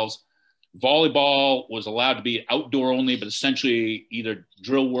themselves. Volleyball was allowed to be outdoor only, but essentially either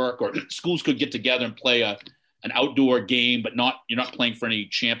drill work or schools could get together and play an outdoor game, but you're not playing for any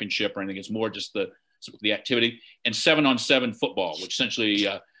championship or anything. It's more just the activity. And 7-on-7 football, which essentially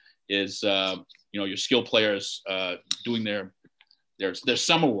is your skill players doing their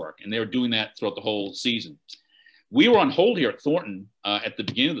summer work, and they were doing that throughout the whole season. We were on hold here at Thornton at the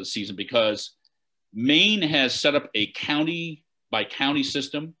beginning of the season because Maine has set up a county by county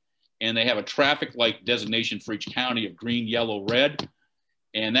system, and they have a traffic light designation for each county of green, yellow, red.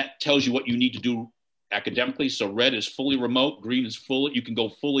 And that tells you what you need to do academically. So red is fully remote, green is fully, you can go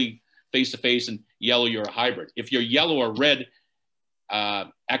fully face-to-face, and yellow, you're a hybrid. If you're yellow or red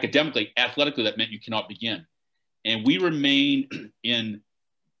academically, athletically, that meant you cannot begin. And we remained in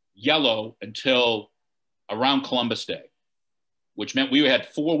yellow until around Columbus Day, which meant we had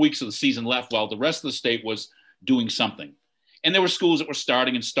 4 weeks of the season left while the rest of the state was doing something. And there were schools that were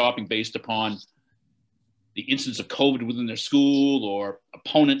starting and stopping based upon the instance of COVID within their school or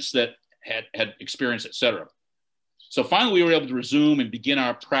opponents that had experience, et cetera. So finally, we were able to resume and begin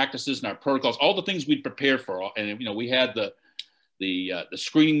our practices and our protocols, all the things we'd prepared for. And, you know, we had the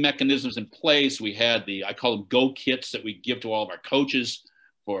screening mechanisms in place. We had I call them go kits that we give to all of our coaches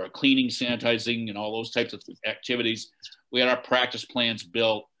for cleaning, sanitizing, and all those types of activities. We had our practice plans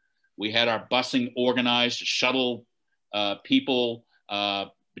built. We had our busing organized to shuttle people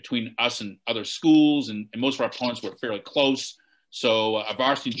between us and other schools, and most of our opponents were fairly close. So our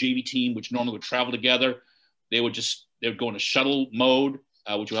varsity JV team, which normally would travel together, they would go into shuttle mode,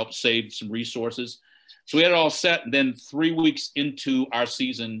 which will help save some resources. So we had it all set. And then 3 weeks into our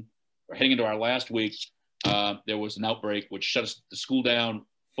season, or heading into our last week, there was an outbreak, which shut the school down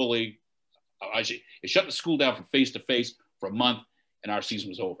fully. Actually, it shut the school down from face-to-face for a month, and our season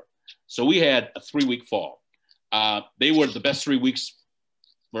was over. So we had a 3-week fall. They were the best 3 weeks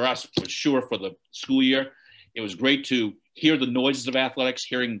for us, for sure, for the school year. It was great to hear the noises of athletics,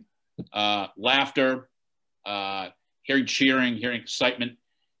 hearing laughter, hearing cheering, hearing excitement,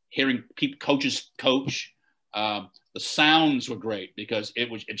 hearing coaches coach. The sounds were great because it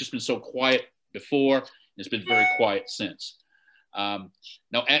just been so quiet before, and it's been very quiet since.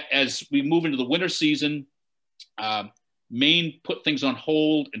 Now, as we move into the winter season, Maine put things on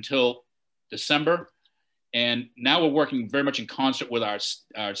hold until December. And now we're working very much in concert with our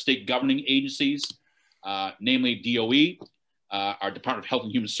state governing agencies, namely DOE, our Department of Health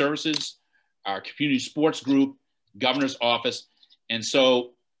and Human Services, our community sports group, governor's office. And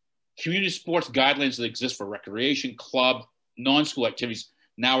so community sports guidelines that exist for recreation, club, non-school activities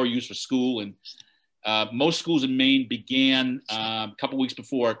now are used for school. And most schools in Maine began a couple weeks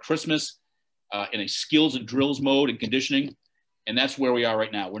before Christmas in a skills and drills mode and conditioning. And that's where we are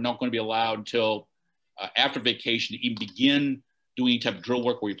right now. We're not going to be allowed until after vacation to even begin doing any type of drill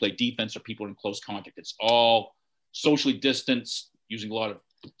work where you play defense or people are in close contact. It's all socially distanced, using a lot of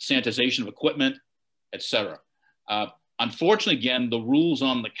sanitization of equipment, et cetera. Unfortunately, again, the rules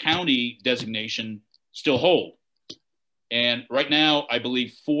on the county designation still hold. And right now, I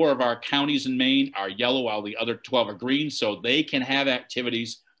believe 4 of our counties in Maine are yellow while the other 12 are green. So they can have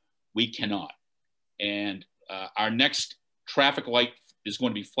activities, we cannot. And our next traffic light is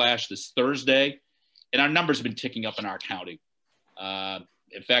going to be flashed this Thursday. And our numbers have been ticking up in our county.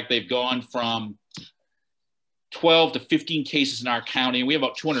 In fact, they've gone from 12 to 15 cases in our county. And we have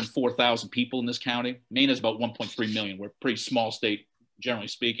about 204,000 people in this county. Maine has about 1.3 million. We're a pretty small state, generally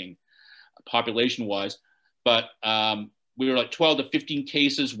speaking, population-wise. But we were like 12 to 15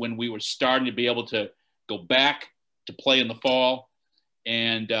 cases when we were starting to be able to go back to play in the fall.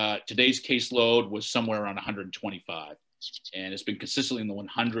 And today's caseload was somewhere around 125. And it's been consistently in the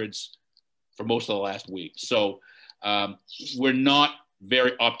 100s for most of the last week. So we're not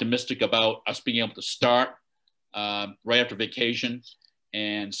very optimistic about us being able to start right after vacation.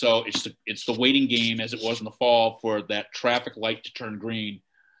 And so it's the waiting game, as it was in the fall, for that traffic light to turn green.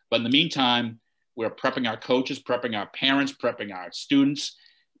 But in the meantime, we're prepping our coaches, prepping our parents, prepping our students,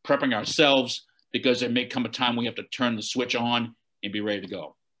 prepping ourselves, because there may come a time we have to turn the switch on and be ready to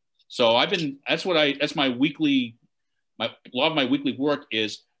go. So a lot of my weekly work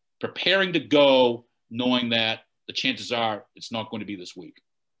is preparing to go, knowing that the chances are it's not going to be this week.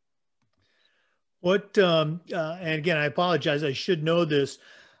 What, and again, I apologize, I should know this.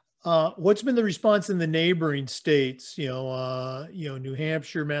 What's been the response in the neighboring states? New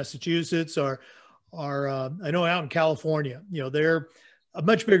Hampshire, Massachusetts, are I know out in California, they're a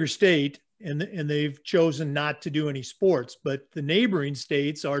much bigger state, and they've chosen not to do any sports, but the neighboring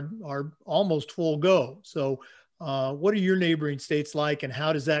states are almost full go. So what are your neighboring states like, and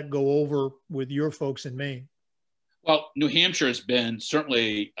how does that go over with your folks in Maine? Well, New Hampshire has been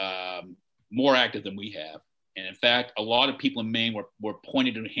certainly more active than we have. And in fact, a lot of people in Maine were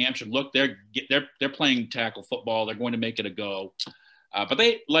pointing to New Hampshire. Look, they're playing tackle football. They're going to make it a go. But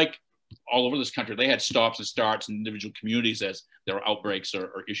they, like all over this country, they had stops and starts in individual communities as there were outbreaks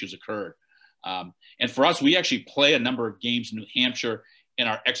or issues occurred. And for us, we actually play a number of games in New Hampshire in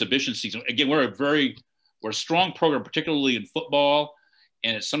our exhibition season. Again, we're a strong program, particularly in football,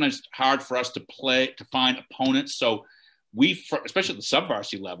 and it's sometimes hard for us to find opponents. So especially at the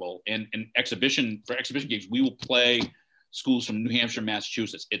sub-varsity level and exhibition games, we will play schools from New Hampshire,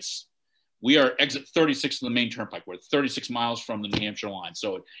 Massachusetts. We are exit 36 of the Maine Turnpike. We're 36 miles from the New Hampshire line.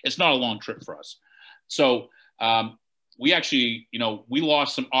 So it's not a long trip for us. So we actually, we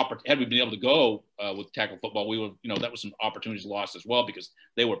lost some opportunity. Had we been able to go with tackle football, we would, that was some opportunities lost as well because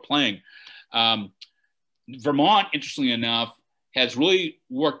they were playing. Vermont, interestingly enough, has really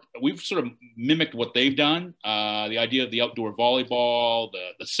worked. We've sort of mimicked what they've done. The idea of the outdoor volleyball,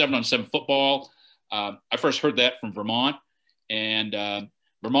 the 7-on-7 football. I first heard that from Vermont, and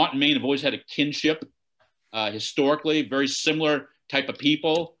Vermont and Maine have always had a kinship historically, very similar type of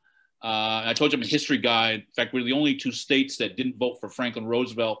people. I told you I'm a history guy. In fact, we're the only two states that didn't vote for Franklin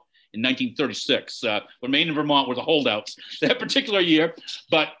Roosevelt in 1936. When Maine and Vermont were the holdouts that particular year,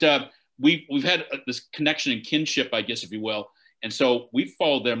 but we've had this connection and kinship, I guess, if you will. And so we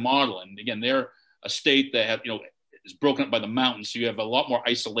followed their model. And again, they're a state that is broken up by the mountains. So you have a lot more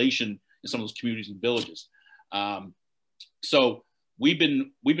isolation in some of those communities and villages. So we've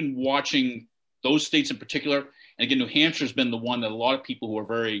been watching those states in particular. And again, New Hampshire has been the one that a lot of people who are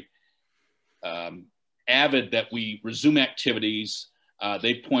very avid that we resume activities,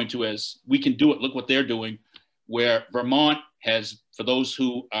 they point to as, we can do it. Look what they're doing. Where Vermont has, for those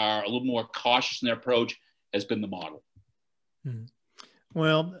who are a little more cautious in their approach, has been the model.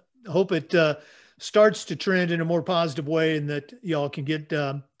 Well, I hope it starts to trend in a more positive way, and that y'all can get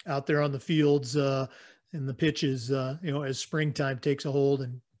out there on the fields and the pitches, as springtime takes a hold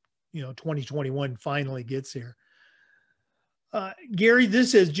and, 2021 finally gets here. Gary,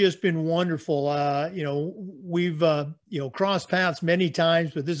 this has just been wonderful. We've, crossed paths many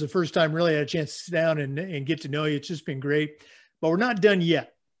times, but this is the first time really I had a chance to sit down and get to know you. It's just been great, but we're not done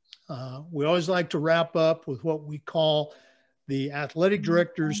yet. We always like to wrap up with what we call the athletic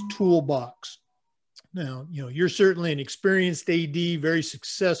director's toolbox. Now, you're certainly an experienced AD, very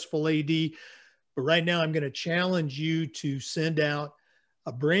successful AD, but right now I'm going to challenge you to send out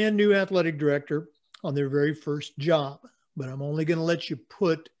a brand new athletic director on their very first job, but I'm only going to let you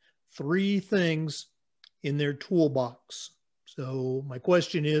put 3 things in their toolbox. So my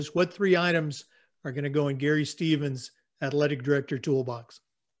question is, what 3 items are going to go in Gary Stevens' athletic director toolbox?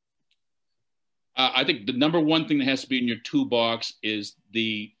 I think the number one thing that has to be in your toolbox is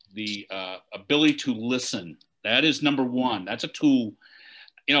the ability to listen. That is number one. That's a tool.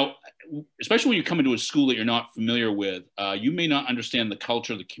 Especially when you come into a school that you're not familiar with, you may not understand the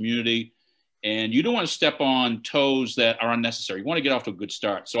culture of the community, and you don't want to step on toes that are unnecessary. You want to get off to a good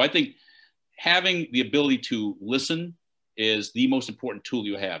start. So I think having the ability to listen is the most important tool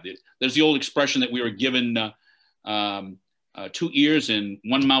you have. There's the old expression that we were given 2 ears and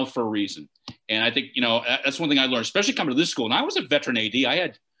 1 mouth for a reason. And I think, that's one thing I learned, especially coming to this school. And I was a veteran AD. I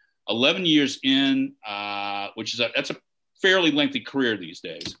had 11 years in, that's a fairly lengthy career these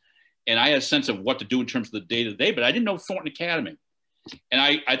days. And I had a sense of what to do in terms of the day-to-day, but I didn't know Thornton Academy. And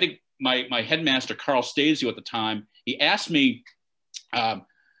I think my headmaster, Carl Stasio at the time, he asked me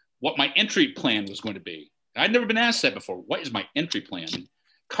what my entry plan was going to be. I'd never been asked that before. What is my entry plan? And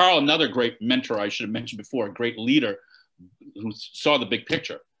Carl, another great mentor I should have mentioned before, a great leader who saw the big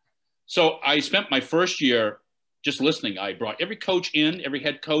picture. So I spent my first year just listening. I brought every coach in, every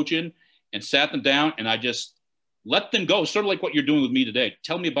head coach in, and sat them down, and I just Let them go, sort of like what you're doing with me today.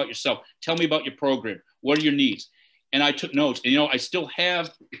 Tell me about yourself. Tell me about your program. What are your needs? And I took notes. And, I still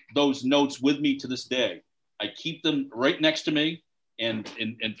have those notes with me to this day. I keep them right next to me. And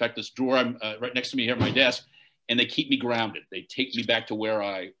in fact, this drawer right next to me here at my desk, and they keep me grounded. They take me back to where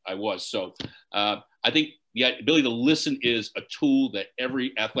I was. So I think the ability to listen is a tool that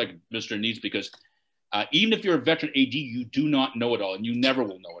every athletic administrator needs, because even if you're a veteran AD, you do not know it all, and you never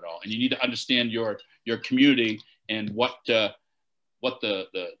will know it all. And you need to understand your community and what the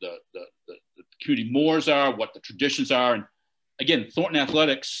community mores are, what the traditions are. And again, Thornton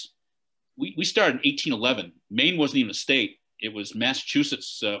Athletics, we started in 1811. Maine wasn't even a state. It was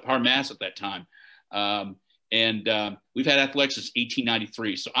Massachusetts, Mass at that time. We've had athletics since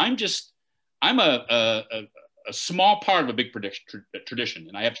 1893. So I'm a small part of a big tradition,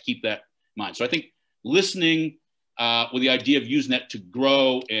 and I have to keep that in mind. So I think listening with the idea of using that to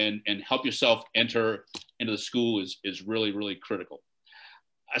grow and help yourself enter into the school is really, really critical.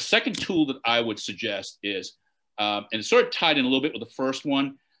 A second tool that I would suggest is, and it's sort of tied in a little bit with the first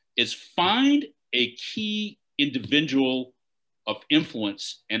one, is find a key individual of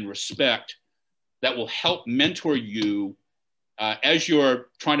influence and respect that will help mentor you as you're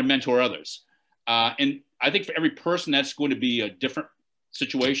trying to mentor others. And I think for every person, that's going to be a different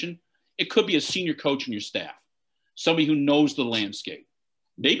situation. It could be a senior coach in your staff, somebody who knows the landscape.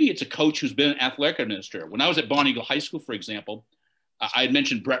 Maybe it's a coach who's been an athletic administrator. When I was at Bonnie Eagle High School, for example, I had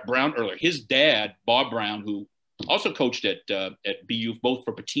mentioned Brett Brown earlier. His dad, Bob Brown, who also coached at BU, both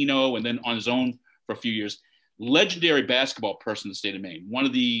for Patino and then on his own for a few years, legendary basketball person in the state of Maine, one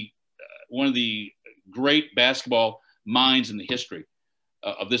of the great basketball minds in the history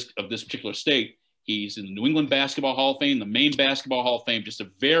of this particular state. He's in the New England Basketball Hall of Fame, the Maine Basketball Hall of Fame, just a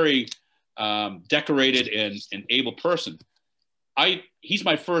very decorated and able person. He's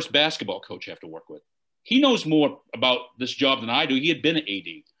my first basketball coach I have to work with. He knows more about this job than I do. He had been an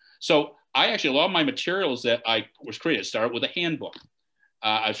AD. So a lot of my materials that I was created started with a handbook.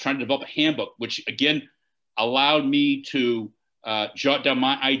 I was trying to develop a handbook, which again allowed me to jot down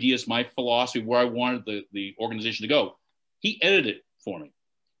my ideas, my philosophy, where I wanted the organization to go. He edited it for me.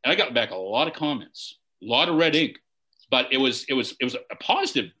 And I got back a lot of comments, a lot of red ink, but it was a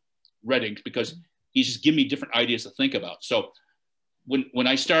positive red ink because he's just giving me different ideas to think about. So when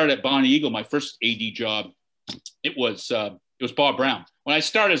I started at Bonnie Eagle, my first AD job, it was Bob Brown. When I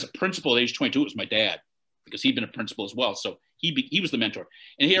started as a principal at age 22, it was my dad, because he'd been a principal as well. So he was the mentor.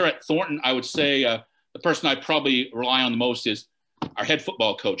 And here at Thornton, I would say the person I probably rely on the most is our head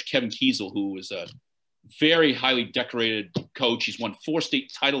football coach, Kevin Kiesel, who is a very highly decorated coach. He's won 4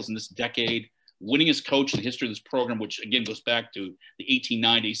 state titles in this decade, winningest coach in the history of this program, which again goes back to the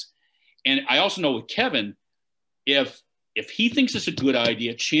 1890s. And I also know with Kevin, if he thinks it's a good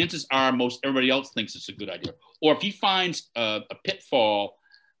idea, chances are most everybody else thinks it's a good idea. Or if he finds a pitfall,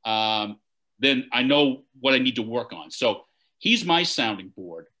 then I know what I need to work on. So he's my sounding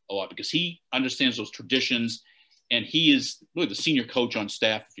board a lot, because he understands those traditions, and he is really the senior coach on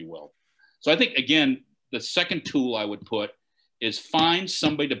staff, if you will. So I think, again, the second tool I would put is find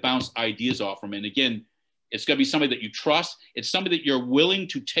somebody to bounce ideas off from. And again, it's got to be somebody that you trust. It's somebody that you're willing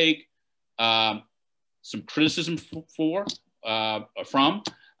to take some criticism from that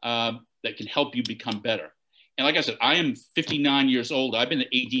can help you become better. And like I said, I am 59 years old. I've been an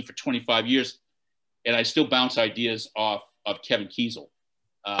AD for 25 years, and I still bounce ideas off of Kevin Kiesel.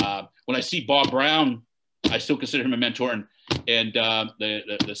 When I see Bob Brown, I still consider him a mentor, and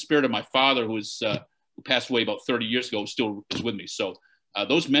the spirit of my father, who passed away about 30 years ago, still is with me. So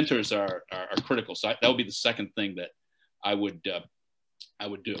those mentors are critical. So that would be the second thing that I would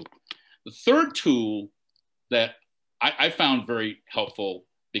do. The third tool that I found very helpful,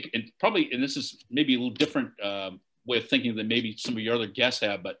 and this is maybe a little different way of thinking than maybe some of your other guests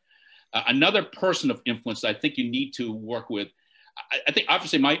have, but another person of influence that I think you need to work with. I think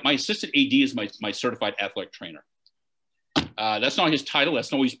obviously my assistant AD is my certified athletic trainer. That's not his title.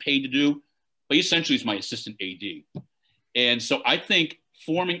 That's not what he's paid to do, but he essentially is my assistant AD. And so I think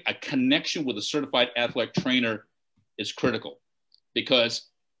forming a connection with a certified athletic trainer is critical, because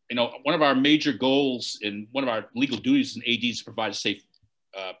one of our major goals and one of our legal duties as an AD is to provide a safe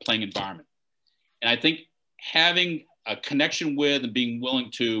playing environment. And I think having a connection with and being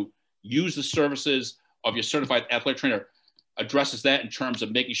willing to use the services of your certified athletic trainer addresses that in terms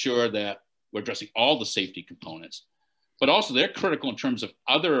of making sure that we're addressing all the safety components, but also they're critical in terms of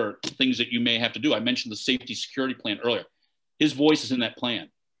other things that you may have to do. I mentioned the safety security plan earlier. His voice is in that plan.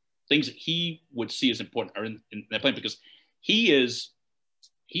 Things that he would see as important are in that plan, because he's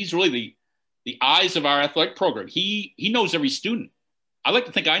really the eyes of our athletic program. He knows every student. I like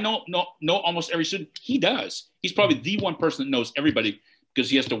to think I know almost every student. He does. He's probably the one person that knows everybody because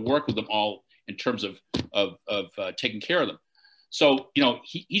he has to work with them all in terms of taking care of them. So, you know,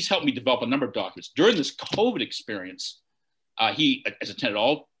 he's helped me develop a number of documents. During this COVID experience, he has attended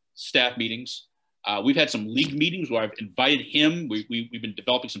all staff meetings. We've had some league meetings where I've invited him. We've been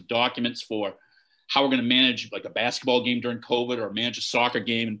developing some documents for how we're going to manage like a basketball game during COVID or manage a soccer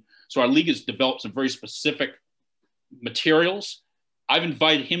game. And so our league has developed some very specific materials. I've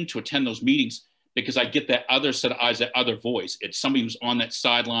invited him to attend those meetings because I get that other set of eyes, that other voice. It's somebody who's on that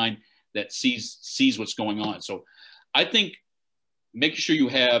sideline that sees what's going on. So I think making sure you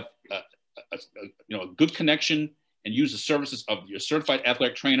have a good connection and use the services of your certified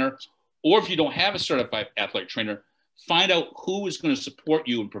athletic trainer, or if you don't have a certified athletic trainer, find out who is going to support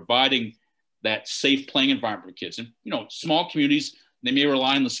you in providing that safe playing environment for kids. And, you know, small communities, they may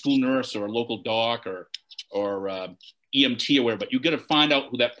rely on the school nurse or a local doc or EMT or whatever, but you got to find out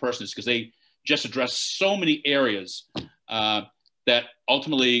who that person is because they just address so many areas that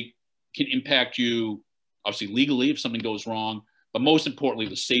ultimately can impact you, obviously legally if something goes wrong, but most importantly,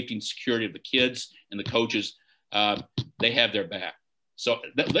 the safety and security of the kids and the coaches, they have their back. So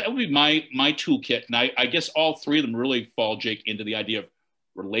that would be my toolkit. And I guess all three of them really fall, Jake, into the idea of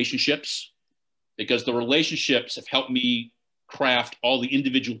relationships, because the relationships have helped me craft all the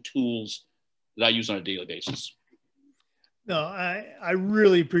individual tools that I use on a daily basis. No, I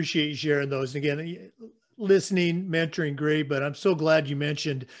really appreciate you sharing those. And again, listening, mentoring, great, but I'm so glad you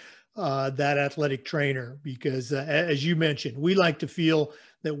mentioned that athletic trainer because as you mentioned, we like to feel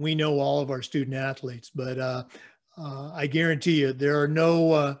that we know all of our student athletes, but I guarantee you there are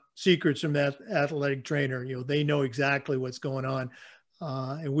no secrets from that athletic trainer. You know, they know exactly what's going on.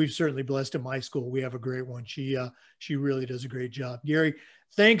 And we've certainly blessed at my school. We have a great one. She really does a great job. Gary,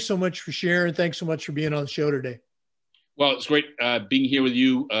 thanks so much for sharing. Thanks so much for being on the show today. Well, it's great being here with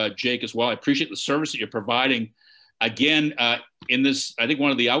you, Jake, as well. I appreciate the service that you're providing. Again, in this, I think one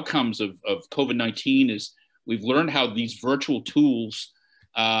of the outcomes of COVID-19 is we've learned how these virtual tools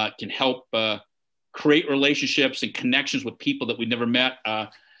can help create relationships and connections with people that we never met.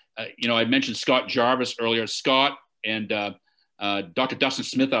 You know, I mentioned Scott Jarvis earlier. Scott and Dr. Dustin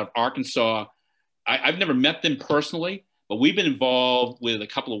Smith out of Arkansas, I've never met them personally, but we've been involved with a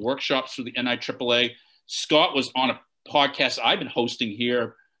couple of workshops through the NIAAA. Scott was on a podcast I've been hosting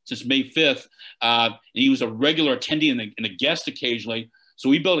here since May 5th. And he was a regular attendee and a guest occasionally. So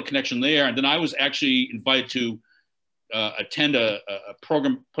we built a connection there. And then I was actually invited to attend a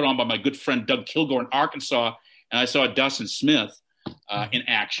program put on by my good friend, Doug Kilgore in Arkansas. And I saw Dustin Smith in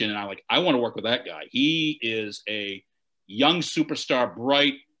action. And I want to work with that guy. He is a young superstar,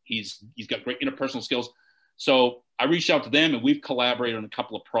 bright. He's got great interpersonal skills. So I reached out to them and we've collaborated on a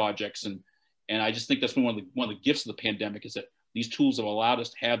couple of projects. And I just think that's been one of the gifts of the pandemic is that these tools have allowed us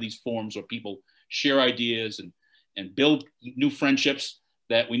to have these forums where people share ideas and build new friendships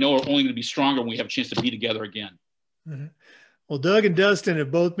that we know are only going to be stronger when we have a chance to be together again. Mm-hmm. Well, Doug and Dustin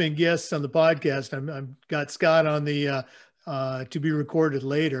have both been guests on the podcast. I'm got Scott on the to be recorded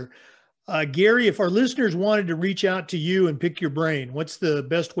later. Gary, if our listeners wanted to reach out to you and pick your brain, what's the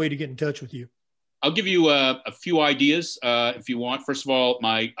best way to get in touch with you? I'll give you a few ideas if you want. First of all,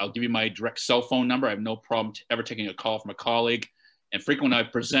 I'll give you my direct cell phone number. I have no problem ever taking a call from a colleague. And frequently when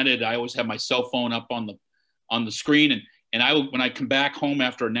I've presented, I always have my cell phone up on the screen. And I will, when I come back home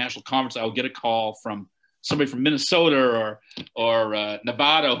after a national conference, I will get a call from somebody from Minnesota or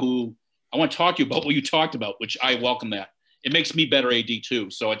Nevada who I want to talk to you about what you talked about, which I welcome that. It makes me better AD too.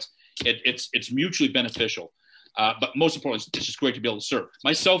 So it's mutually beneficial. But most importantly, it's just great to be able to serve.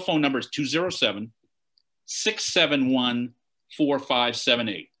 My cell phone number is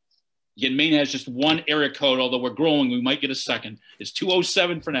 207-671-4578. Again, Maine has just one area code, although we're growing, we might get a second. It's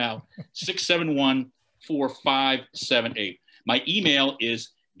 207 for now, 671-4578. My email is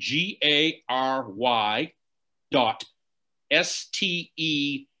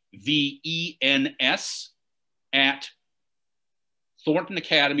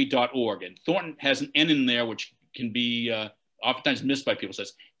And Thornton has an N in there, which can be oftentimes missed by people. It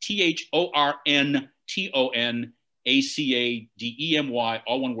says THORNTONACADEMY,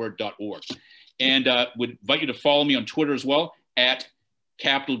 all one word, .org. And would invite you to follow me on Twitter as well at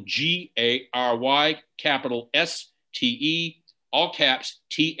capital GARY, capital STE, all caps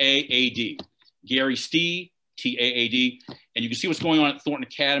TAAD. Gary Stee, TAAD. And you can see what's going on at Thornton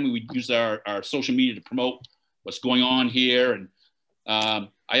Academy. We use our social media to promote what's going on here. And I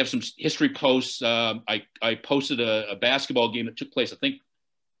have some history posts. I posted a basketball game that took place, I think,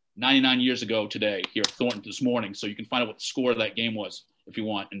 99 years ago today here at Thornton this morning. So you can find out what the score of that game was if you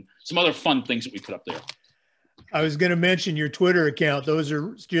want, and some other fun things that we put up there. I was going to mention your Twitter account. Those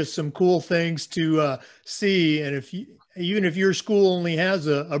are just some cool things to see. And even if your school only has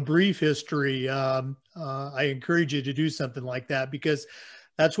a brief history, I encourage you to do something like that, because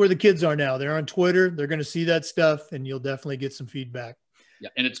that's where the kids are now. They're on Twitter. They're going to see that stuff, and you'll definitely get some feedback. Yeah,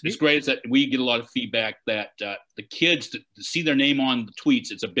 and it's great is that we get a lot of feedback that the kids to see their name on the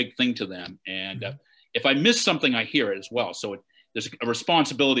tweets, it's a big thing to them. And if I miss something, I hear it as well. So there's a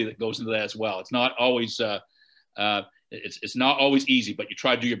responsibility that goes into that as well. It's not always it's not always easy, but you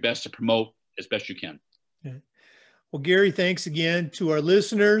try to do your best to promote as best you can. Okay. Well, Gary, thanks again. To our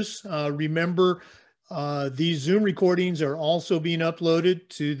listeners. Remember, these Zoom recordings are also being uploaded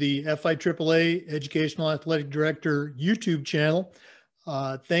to the FIAAA Educational Athletic Director YouTube channel.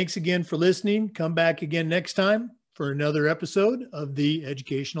 Thanks again for listening. Come back again next time for another episode of the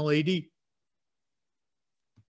Educational AD.